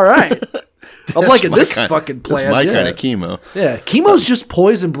 yeah, all right. I'm liking this fucking plan. That's my kind of chemo. Yeah, chemo's just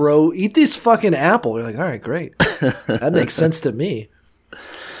poison, bro. Eat this fucking apple. You're like, all right, great. That makes sense to me.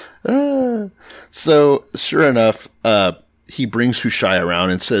 So, sure enough, he brings Hushai around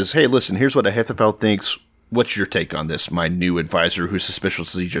and says, hey, listen, here's what Ahithophel thinks. What's your take on this, my new advisor who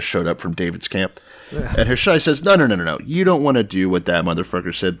suspiciously just showed up from David's camp? Yeah. And Hushai says, no. You don't want to do what that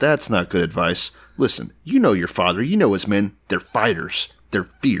motherfucker said. That's not good advice. Listen, you know your father. You know his men. They're fighters. They're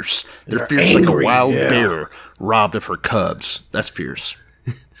fierce. They're fierce angry, like a wild bear robbed of her cubs. That's fierce.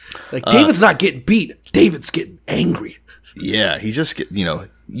 Like, David's not getting beat. David's getting angry. Yeah, he just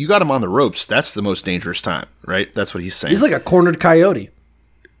you got him on the ropes. That's the most dangerous time, right? That's what he's saying. He's like a cornered coyote.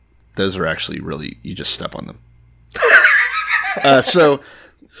 Those are actually really, you just step on them. So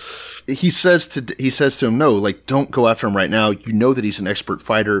he says to him, no, like, don't go after him right now. You know that he's an expert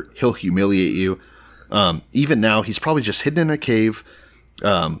fighter. He'll humiliate you. Even now, he's probably just hidden in a cave,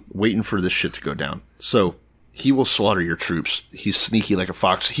 waiting for this shit to go down. So he will slaughter your troops. He's sneaky like a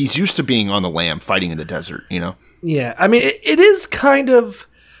fox. He's used to being on the lam, fighting in the desert, you know? Yeah, I mean, it is kind of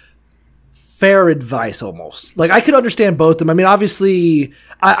fair advice almost. Like, I could understand both of them. I mean, obviously,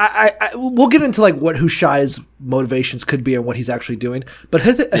 we'll get into like what Hushai's motivations could be and what he's actually doing. But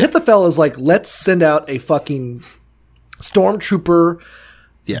Ahithophel is like, let's send out a fucking stormtrooper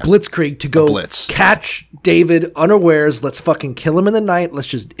blitzkrieg to go catch David unawares. Let's fucking kill him in the night. Let's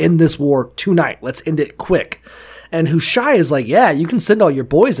just end this war tonight. Let's end it quick. And Hushai is like, yeah, you can send all your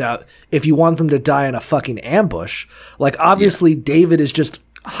boys out if you want them to die in a fucking ambush. Like, obviously, David is just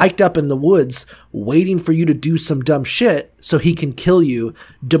hiked up in the woods waiting for you to do some dumb shit so he can kill you,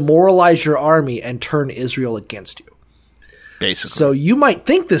 demoralize your army, and turn Israel against you. Basically. So you might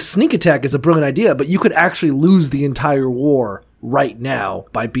think this sneak attack is a brilliant idea, but you could actually lose the entire war right now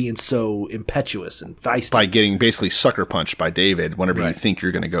by being so impetuous and feisty. By getting basically sucker punched by David whenever you think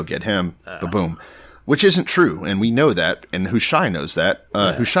you're going to go get him. Boom. Which isn't true, and we know that, and Hushai knows that.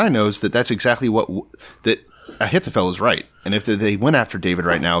 Hushai knows that that's exactly that Ahithophel is right. And if they went after David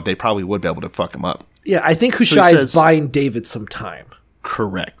right now, they probably would be able to fuck him up. Yeah, I think Hushai is buying David some time.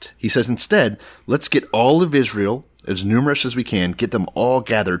 Correct. He says, instead, let's get all of Israel as numerous as we can, get them all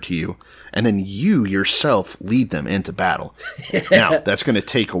gathered to you, and then you yourself lead them into battle. Now, that's going to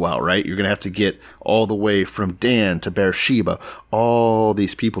take a while, right? You're going to have to get all the way from Dan to Beersheba, all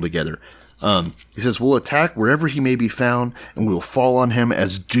these people together. He says, we'll attack wherever he may be found, and we'll fall on him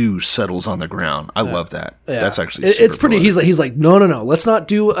as dew settles on the ground. I love that. Yeah. That's actually it's pretty. Poetic. He's like, no. Let's not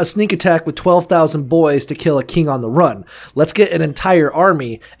do a sneak attack with 12,000 boys to kill a king on the run. Let's get an entire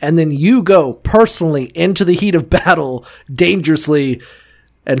army, and then you go personally into the heat of battle, dangerously,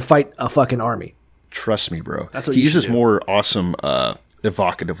 and fight a fucking army. Trust me, bro. That's what he uses more awesome,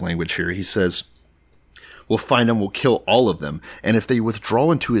 evocative language here. He says, we'll find them, we'll kill all of them, and if they withdraw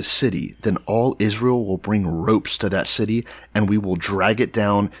into his city, then all Israel will bring ropes to that city, and we will drag it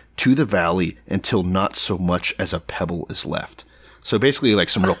down to the valley until not so much as a pebble is left. So basically like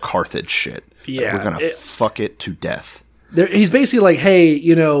some real Carthage shit. Yeah. Like we're going to fuck it to death. He's basically like, hey,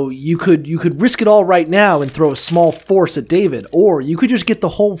 you could risk it all right now and throw a small force at David, or you could just get the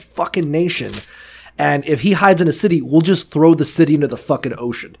whole fucking nation, and if he hides in a city, we'll just throw the city into the fucking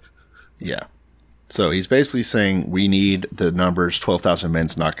ocean. Yeah. So he's basically saying we need the numbers. 12,000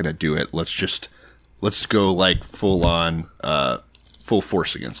 men's not going to do it. Let's go like full on, full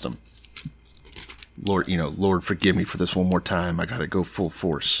force against them. Lord, forgive me for this one more time. I got to go full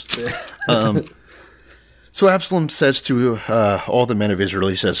force. So Absalom says to all the men of Israel,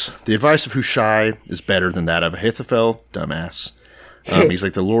 he says, the advice of Hushai is better than that of Ahithophel, dumbass. He's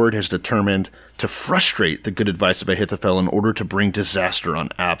like, the Lord has determined to frustrate the good advice of Ahithophel in order to bring disaster on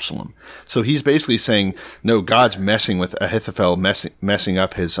Absalom. So he's basically saying, no, God's messing with Ahithophel, messing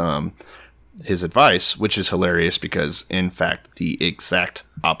up his advice, which is hilarious because, in fact, the exact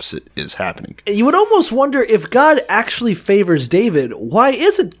opposite is happening. You would almost wonder if God actually favors David, why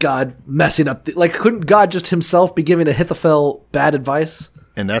isn't God messing up? Couldn't God just himself be giving Ahithophel bad advice?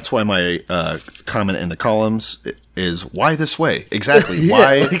 And that's why my comment in the columns is, why this way? Exactly.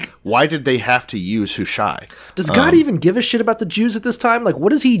 Why did they have to use Hushai? Does God even give a shit about the Jews at this time? Like,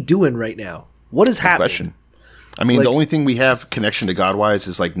 what is he doing right now? What is happening? Question. I mean, the only thing we have connection to God-wise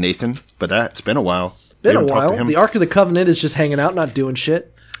is like Nathan, but that's been a while. Been a while. The Ark of the Covenant is just hanging out, not doing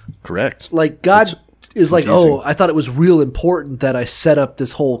shit. Correct. Like, God is like, oh, I thought it was real important that I set up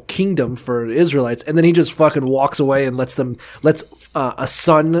this whole kingdom for Israelites, and then he just fucking walks away and lets a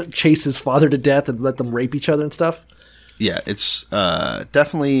son chase his father to death and let them rape each other and stuff. Yeah, it's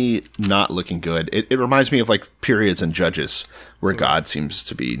definitely not looking good. It reminds me of like periods in Judges where God seems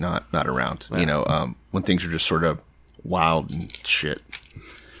to be not around. Wow. When things are just sort of wild and shit.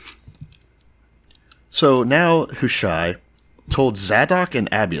 So now Hushai told Zadok and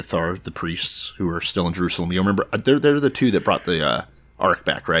Abiathar, the priests who are still in Jerusalem. You remember, they're the two that brought the ark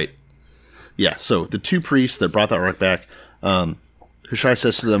back, right? Yeah, so the two priests that brought the ark back, Hushai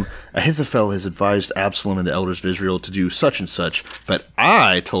says to them, Ahithophel has advised Absalom and the elders of Israel to do such and such, but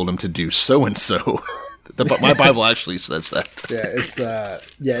I told him to do so and so. My Bible actually says that.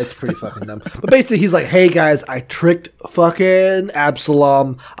 Yeah, it's pretty fucking dumb. But basically, he's like, hey guys, I tricked fucking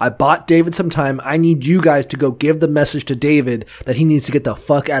Absalom. I bought David some time. I need you guys to go give the message to David that he needs to get the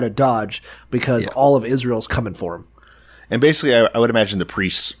fuck out of Dodge because all of Israel's coming for him. And basically, I would imagine the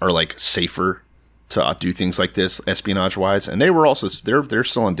priests are like safer to do things like this espionage wise, and they were also they're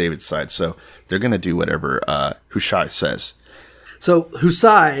still on David's side, so they're gonna do whatever Hushai says. So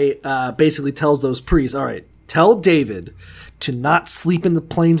Hushai basically tells those priests, all right, tell David to not sleep in the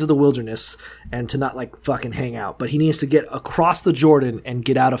plains of the wilderness and to not like fucking hang out, but he needs to get across the Jordan and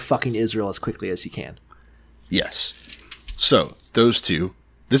get out of fucking Israel as quickly as he can. Yes. So those two,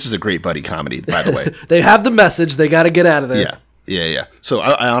 this is a great buddy comedy, by the way. They have the message. They got to get out of there. Yeah. So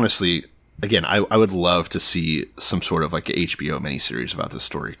I honestly, again, I would love to see some sort of like a HBO miniseries about this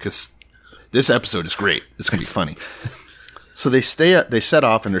story because this episode is great. It's going to be funny. So they set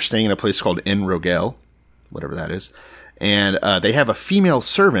off and they're staying in a place called En Rogel, whatever that is. And they have a female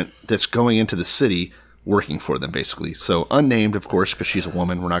servant that's going into the city working for them, basically. So unnamed, of course, because she's a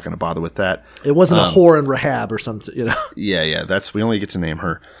woman. We're not going to bother with that. It wasn't a whore in Rahab or something, Yeah. We only get to name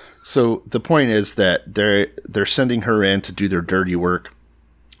her. So the point is that they're sending her in to do their dirty work.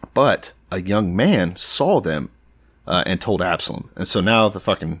 But a young man saw them and told Absalom. And so now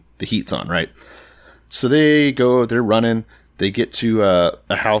the heat's on, right? So they're running. They get to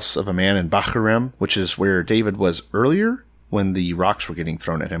a house of a man in Bahurim, which is where David was earlier when the rocks were getting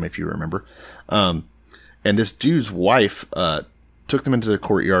thrown at him, if you remember. And this dude's wife took them into the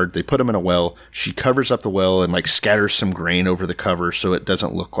courtyard. They put them in a well. She covers up the well and like scatters some grain over the cover so it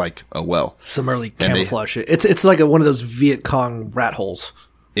doesn't look like a well. Some early camouflage shit. It's like one of those Viet Cong rat holes.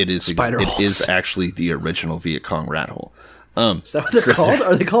 It is. Spider holes. It is actually the original Viet Cong rat hole. Is that what they're called?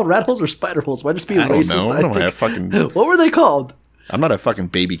 Are they called rat holes or spider holes? Might just be racist. I don't know. What were they called? I'm not a fucking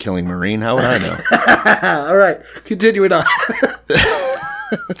baby killing Marine. How would I know? All right, continuing on.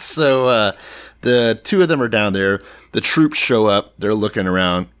 So the two of them are down there. The troops show up. They're looking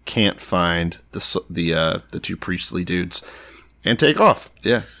around. Can't find the two priestly dudes, and take off.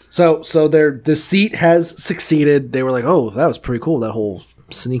 Yeah. So their deceit has succeeded. They were like, "Oh, that was pretty cool. That whole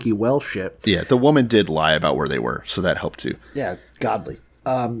sneaky well shit." Yeah, the woman did lie about where they were, so that helped too. Yeah, godly.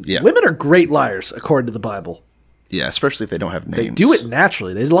 Women are great liars, according to the Bible. Yeah, especially if they don't have names. They do it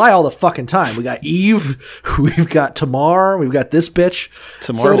naturally. They lie all the fucking time. We got Eve. We've got Tamar. We've got this bitch.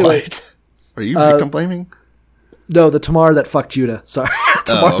 Tamar lied. Are you victim blaming? No, the Tamar that fucked Judah. Sorry.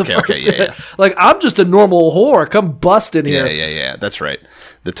 Tamar okay. Yeah. Like, I'm just a normal whore. Come bust in here. Yeah. That's right.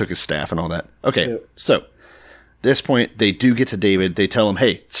 That took his staff and all that. Okay, so this point, they do get to David. They tell him,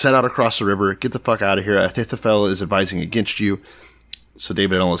 hey, set out across the river. Get the fuck out of here. Ahithophel is advising against you. So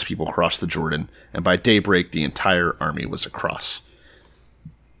David and all his people crossed the Jordan. And by daybreak, the entire army was across.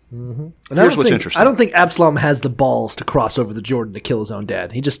 Mm-hmm. Here's what's interesting. I don't think Absalom has the balls to cross over the Jordan to kill his own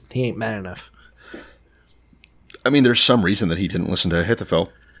dad. He ain't man enough. I mean, there's some reason that he didn't listen to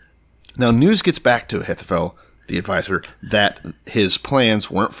Ahithophel. Now, news gets back to Ahithophel, the advisor, that his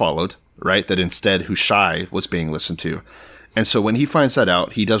plans weren't followed, right? That instead Hushai was being listened to. And so when he finds that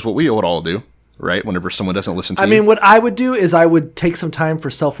out, he does what we would all do, right? Whenever someone doesn't listen to you. I mean, what I would do is I would take some time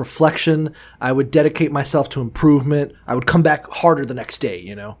for self-reflection. I would dedicate myself to improvement. I would come back harder the next day,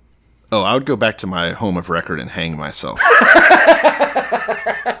 you know? Oh, I would go back to my home of record and hang myself.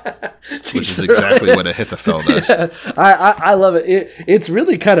 Which is exactly what Ahithophel does. Yeah, I love it. It's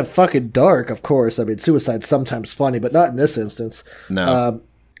really kind of fucking dark, of course. I mean, suicide's sometimes funny, but not in this instance. No.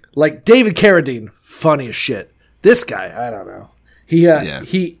 Like David Carradine, funny as shit. This guy, I don't know. He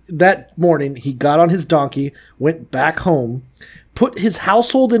that morning, he got on his donkey, went back home, put his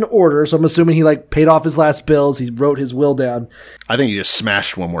household in order. So I'm assuming he like paid off his last bills. He wrote his will down. I think he just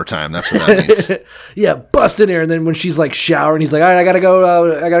smashed one more time. That's what that means. Yeah, bust in there. And then when she's like showering, he's like, all right, I gotta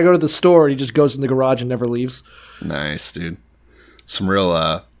go to the store. And he just goes in the garage and never leaves. Nice, dude. Some real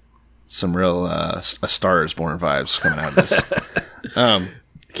A Star Is Born vibes coming out of this.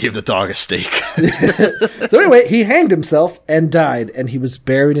 Give the dog a steak. So anyway, he hanged himself and died, and he was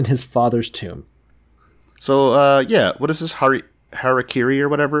buried in his father's tomb. So, what is this? Harakiri or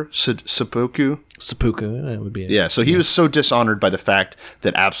whatever? Seppuku? Seppuku, that would be it. Yeah, so he was so dishonored by the fact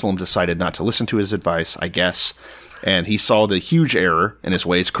that Absalom decided not to listen to his advice, I guess, and he saw the huge error in his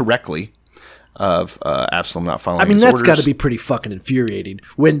ways correctly of Absalom not following his orders. I mean, that's got to be pretty fucking infuriating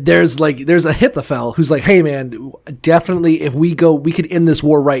when there's Ahithophel who's like, hey man, definitely if we go, we could end this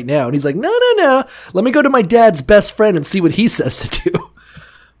war right now. And he's like, no, let me go to my dad's best friend and see what he says to do.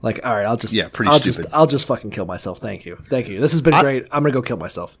 Like, all right, I'll just fucking kill myself. Thank you. This has been great. I'm going to go kill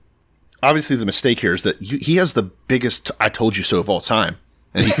myself. Obviously the mistake here is that he has the biggest I told you so of all time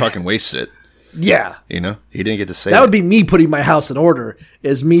and he fucking wastes it. Yeah. You know, he didn't get to say that. Would be me putting my house in order,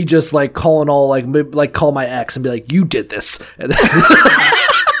 is me just like calling all like call my ex and be like, you did this. And then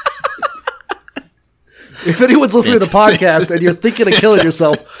if anyone's listening to the podcast and you're thinking of killing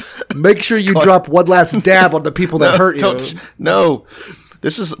yourself, make sure you drop one last dab on the people that hurt you. No.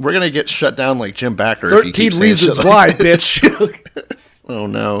 We're going to get shut down like Jim Bakker. 13 Reasons Why, bitch. Oh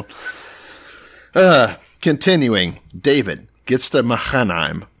no. Continuing, David gets to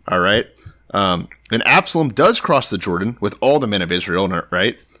Mahanaim, all right? And Absalom does cross the Jordan with all the men of Israel,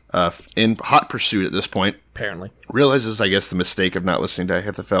 right? In hot pursuit at this point. Apparently. Realizes, I guess, the mistake of not listening to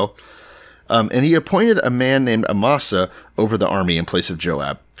Ahithophel. And he appointed a man named Amasa over the army in place of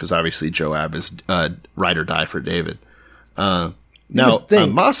Joab, because obviously Joab is ride or die for David. Now,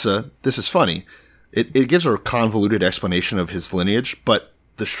 Amasa, this is funny. It gives a convoluted explanation of his lineage, but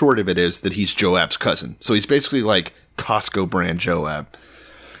the short of it is that he's Joab's cousin. So he's basically like Costco brand Joab.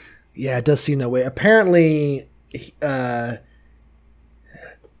 Yeah, it does seem that way. Apparently, it's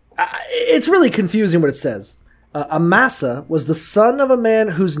really confusing what it says. Amasa was the son of a man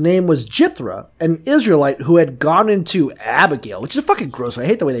whose name was Jithra, an Israelite who had gone into Abigail, which is a fucking gross. I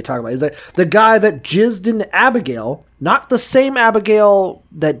hate the way they talk about it. It's like the guy that jizzed in Abigail, not the same Abigail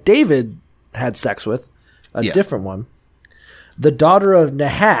that David had sex with, a different one. The daughter of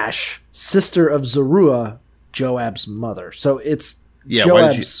Nahash, sister of Zeruiah, Joab's mother. So it's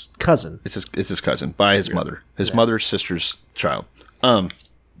Joab's cousin. It's his cousin by his mother. His mother's sister's child.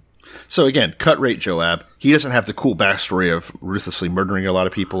 So again, cut rate Joab. He doesn't have the cool backstory of ruthlessly murdering a lot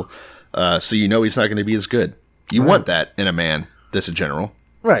of people. So you know he's not going to be as good. You want that in a man that's a general.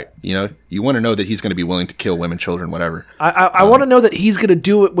 Right. You know, you want to know that he's going to be willing to kill women, children, whatever. I want to know that he's going to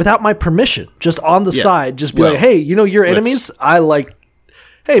do it without my permission, just on the side. Just be like, hey, you know your enemies?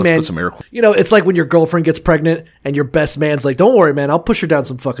 Hey, man, put some you know, it's like when your girlfriend gets pregnant and your best man's like, don't worry, man, I'll push her down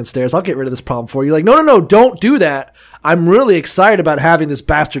some fucking stairs. I'll get rid of this problem for you. Like, no, don't do that. I'm really excited about having this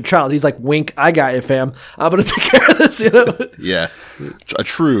bastard child. He's like, wink, I got you, fam. I'm going to take care of this, you know? Yeah. A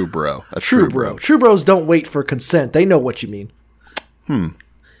true bro. True bro. True bros don't wait for consent. They know what you mean.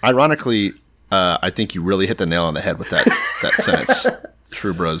 Ironically, I think you really hit the nail on the head with that sentence.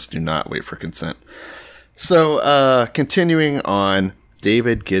 True bros do not wait for consent. So, continuing on,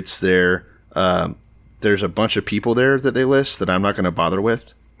 David gets there. There's a bunch of people there that they list that I'm not going to bother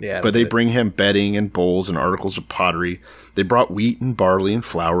with. Yeah, but they bring him bedding and bowls and articles of pottery. They brought wheat and barley and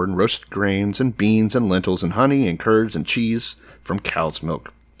flour and roasted grains and beans and lentils and honey and curds and cheese from cow's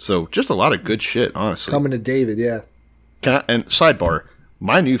milk. So just a lot of good shit, honestly. Coming to David, yeah. And sidebar,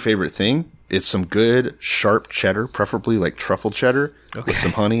 my new favorite thing is some good sharp cheddar, preferably like truffle cheddar, with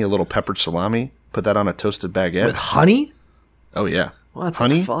some honey, a little peppered salami. Put that on a toasted baguette. With honey? Oh, yeah. What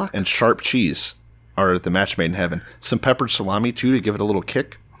honey the fuck? And sharp cheese are the match made in heaven. Some peppered salami, too, to give it a little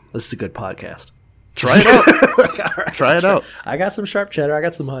kick. This is a good podcast. Try it out. Right, try it out. I got some sharp cheddar. I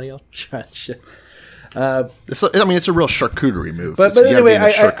got some honey. I'll try shit. It's a real charcuterie move. But anyway,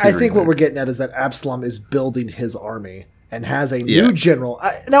 I think what we're getting at is that Absalom is building his army and has a new general.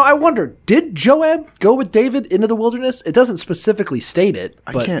 Now, I wonder, did Joab go with David into the wilderness? It doesn't specifically state it,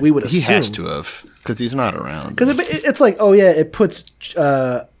 but we would assume. He has to have, because he's not around. Because it's like, oh yeah, it puts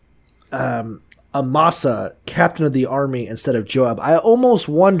Amasa captain of the army instead of Joab. I almost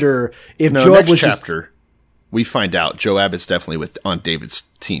wonder if Joab was chapter, we find out Joab is definitely on David's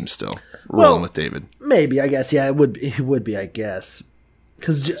team still, rolling with David. Maybe, I guess. Yeah, it would be, I guess.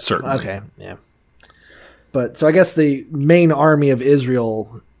 Certainly. Okay, yeah. But so I guess the main army of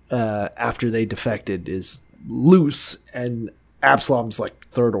Israel after they defected is loose, and Absalom's like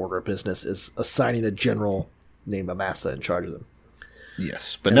third order of business is assigning a general named Amasa in charge of them.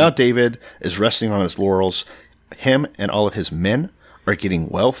 Yes, but now David is resting on his laurels. Him and all of his men are getting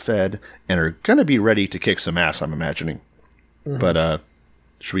well fed and are going to be ready to kick some ass, I'm imagining. Mm-hmm. But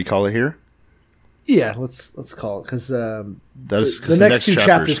should we call it here? Yeah, let's call it, because the next two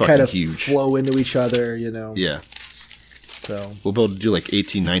chapters kind of huge. Flow into each other, you know. Yeah. So we'll be able to do like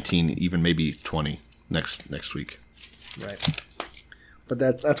 18, 19, even maybe 20 next week. Right. But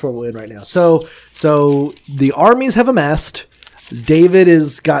that's where we're in right now. So the armies have amassed. David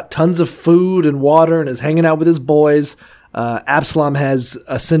has got tons of food and water and is hanging out with his boys. Absalom has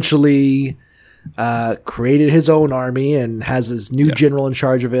essentially created his own army and has his new general in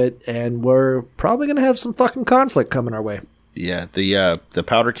charge of it, and we're probably going to have some fucking conflict coming our way. Yeah, the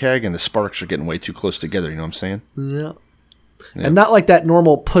powder keg and the sparks are getting way too close together, you know what I'm saying? Yeah. And not like that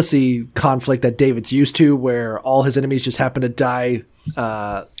normal pussy conflict that David's used to, where all his enemies just happen to die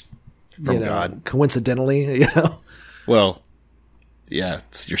from God. Coincidentally, you know? Well, yeah,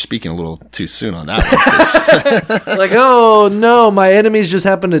 you're speaking a little too soon on that one. Like, oh no, my enemies just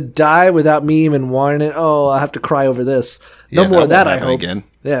happen to die without me even wanting it. Oh, I have to cry over this. No more of that, I hope. Again.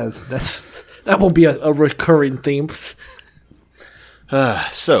 Yeah, that won't be a recurring theme.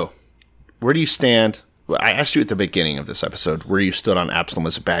 So, where do you stand? Well, I asked you at the beginning of this episode where you stood on Absalom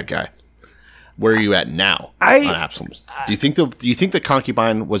as a bad guy. Where are you at now on Absalom? Do you think the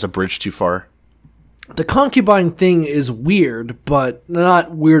concubine was a bridge too far? The concubine thing is weird, but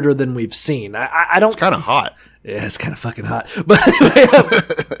not weirder than we've seen. I don't. It's kind of hot. Yeah, it's kind of fucking hot. But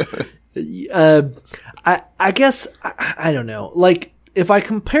I guess I don't know. Like, if I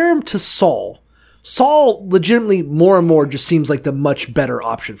compare him to Saul legitimately more and more just seems like the much better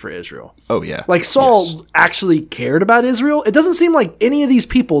option for Israel. Oh yeah, like Saul actually cared about Israel. It doesn't seem like any of these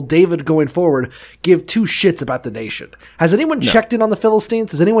people, David going forward, give two shits about the nation. Has anyone checked in on the Philistines?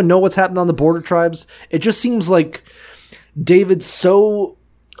 Does anyone know what's happening on the border tribes? It just seems like David's so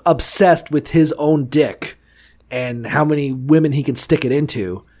obsessed with his own dick and how many women he can stick it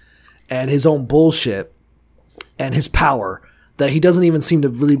into and his own bullshit and his power that he doesn't even seem to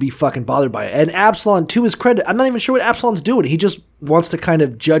really be fucking bothered by it. And Absalom, to his credit, I'm not even sure what Absalom's doing. He just wants to kind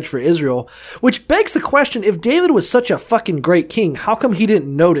of judge for Israel, which begs the question, if David was such a fucking great king, how come he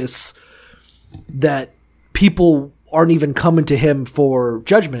didn't notice that people aren't even coming to him for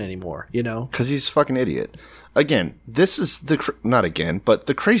judgment anymore, you know? Because he's a fucking idiot. Again, this is but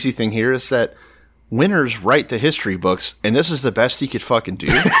the crazy thing here is that winners write the history books, and this is the best he could fucking do.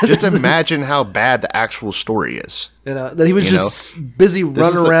 Just imagine how bad the actual story is. You know, that he was just busy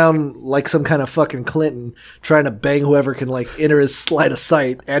running around like some kind of fucking Clinton, trying to bang whoever can like enter his line of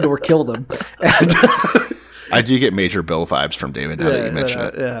sight and or kill them. And I do get Major Bill vibes from David now that you mention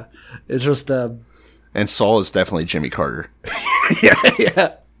it. Yeah, it's just. And Saul is definitely Jimmy Carter.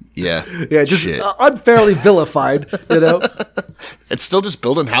 yeah. Just unfairly vilified, It's still just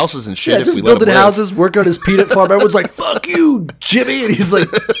building houses and shit. Yeah, just building houses, work on his peanut farm. Everyone's like, "Fuck you, Jimmy," and he's like,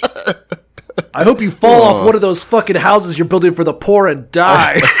 "I hope you fall off one of those fucking houses you're building for the poor and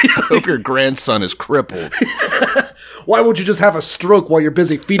die." I hope your grandson is crippled. Why won't you just have a stroke while you're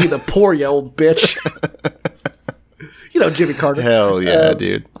busy feeding the poor, you old bitch? Jimmy Carter. Hell yeah,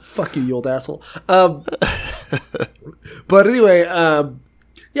 dude. Fuck you old asshole. But anyway,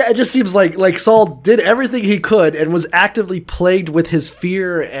 it just seems like Saul did everything he could and was actively plagued with his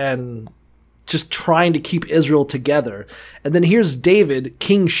fear and just trying to keep Israel together. And then here's David,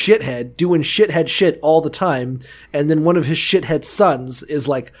 King Shithead, doing shithead shit all the time. And then one of his shithead sons is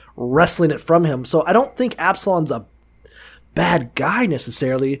like wrestling it from him. So I don't think Absalom's a bad guy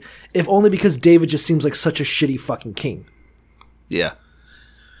necessarily, if only because David just seems like such a shitty fucking king. Yeah,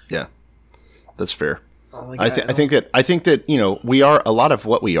 that's fair. I think that we are a lot of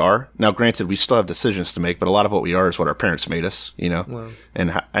what we are now. Granted, we still have decisions to make, but a lot of what we are is what our parents made us.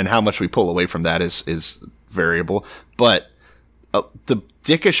 And how much we pull away from that is variable. But the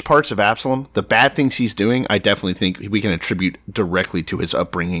dickish parts of Absalom, the bad things he's doing, I definitely think we can attribute directly to his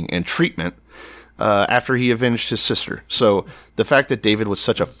upbringing and treatment. After he avenged his sister. So the fact that David was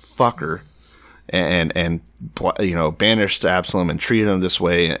such a fucker and banished Absalom and treated him this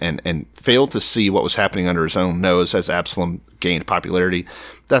way and failed to see what was happening under his own nose as Absalom gained popularity,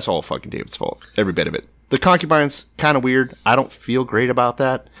 that's all fucking David's fault. Every bit of it. The concubines, kind of weird. I don't feel great about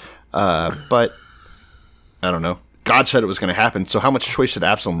that. But I don't know. God said it was going to happen, so how much choice did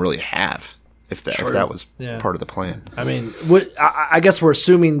Absalom really have? If that was part of the plan. I mean, I guess we're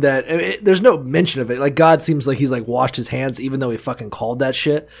assuming that there's no mention of it. Like, God seems like he's like washed his hands, even though he fucking called that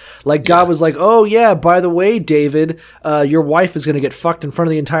shit. Like, God was like, "Oh yeah, by the way, David, your wife is going to get fucked in front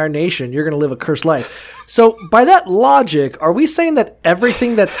of the entire nation. You're going to live a cursed life." So by that logic, are we saying that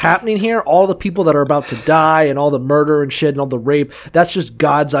everything that's happening here, all the people that are about to die and all the murder and shit and all the rape, that's just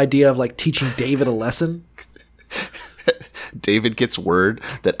God's idea of like teaching David a lesson? David gets word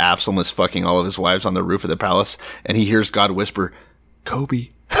that Absalom is fucking all of his wives on the roof of the palace, and he hears God whisper,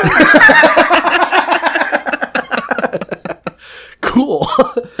 "Kobe." Cool.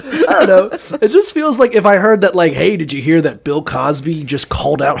 I don't know. It just feels like if I heard that, like, "Hey, did you hear that Bill Cosby just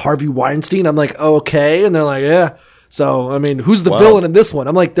called out Harvey Weinstein?" I'm like, "Oh, okay." And they're like, "Yeah." So, I mean, who's the villain in this one?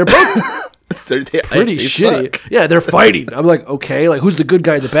 I'm like, they're both... pretty shitty. Suck. Yeah, they're fighting. I'm like, okay, like who's the good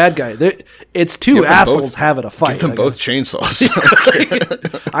guy, the bad guy? It's two assholes having a fight. Give them both chainsaws.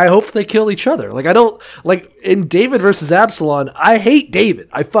 I hope they kill each other. Like, I don't like in David versus Absalom. I hate David.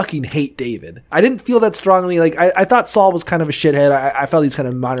 I fucking hate David. I didn't feel that strongly. Like, I thought Saul was kind of a shithead. I felt he's kind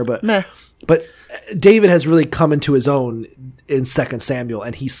of minor, but but David has really come into his own in 2 Samuel,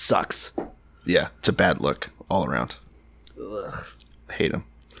 and he sucks. Yeah, it's a bad look all around. Ugh. I hate him.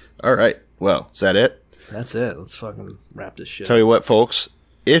 All right. Well, is that it? That's it. Let's fucking wrap this shit. Tell you what, folks,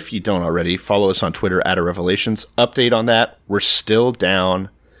 if you don't already, follow us on Twitter @Revelations. Update on that. We're still down.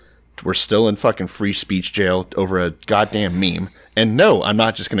 We're still in fucking free speech jail over a goddamn meme. And no, I'm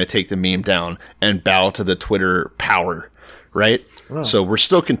not just going to take the meme down and bow to the Twitter power, right? Oh. So we're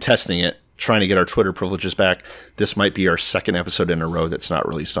still contesting it, trying to get our Twitter privileges back. This might be our second episode in a row that's not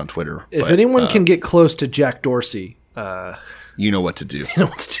released on Twitter. If anyone can get close to Jack Dorsey, you know what to do. You know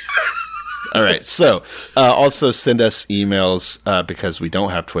what to do. All right. So also send us emails because we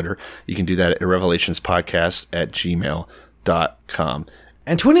don't have Twitter. You can do that at irrevelationspodcast@gmail.com.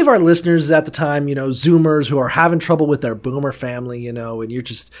 And to any of our listeners at the time, Zoomers who are having trouble with their boomer family, and you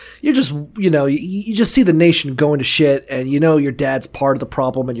just see the nation going to shit, and your dad's part of the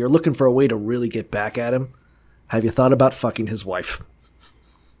problem, and you're looking for a way to really get back at him. Have you thought about fucking his wife?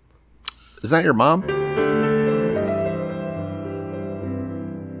 Is that your mom?